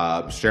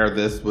 Share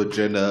this with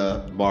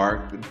Jenna,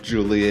 Mark,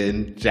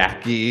 Julian,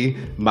 Jackie,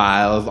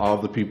 Miles, all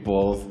the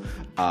peoples.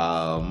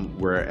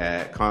 We're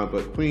at Comic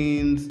Book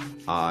Queens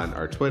on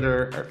our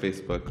Twitter, our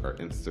Facebook, our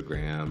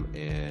Instagram,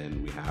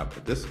 and we have a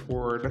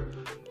Discord.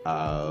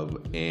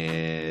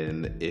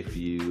 And if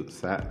you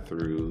sat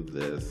through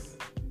this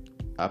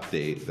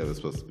update that was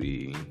supposed to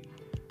be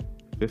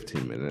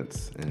 15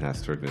 minutes and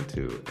has turned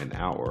into an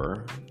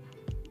hour,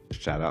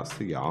 shout outs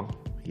to y'all.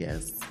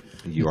 Yes.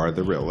 You are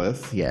the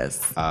realest.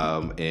 Yes.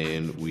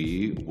 And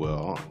we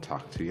will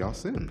talk to y'all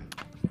soon.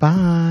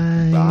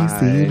 Bye. Bye.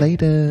 See you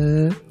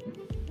later.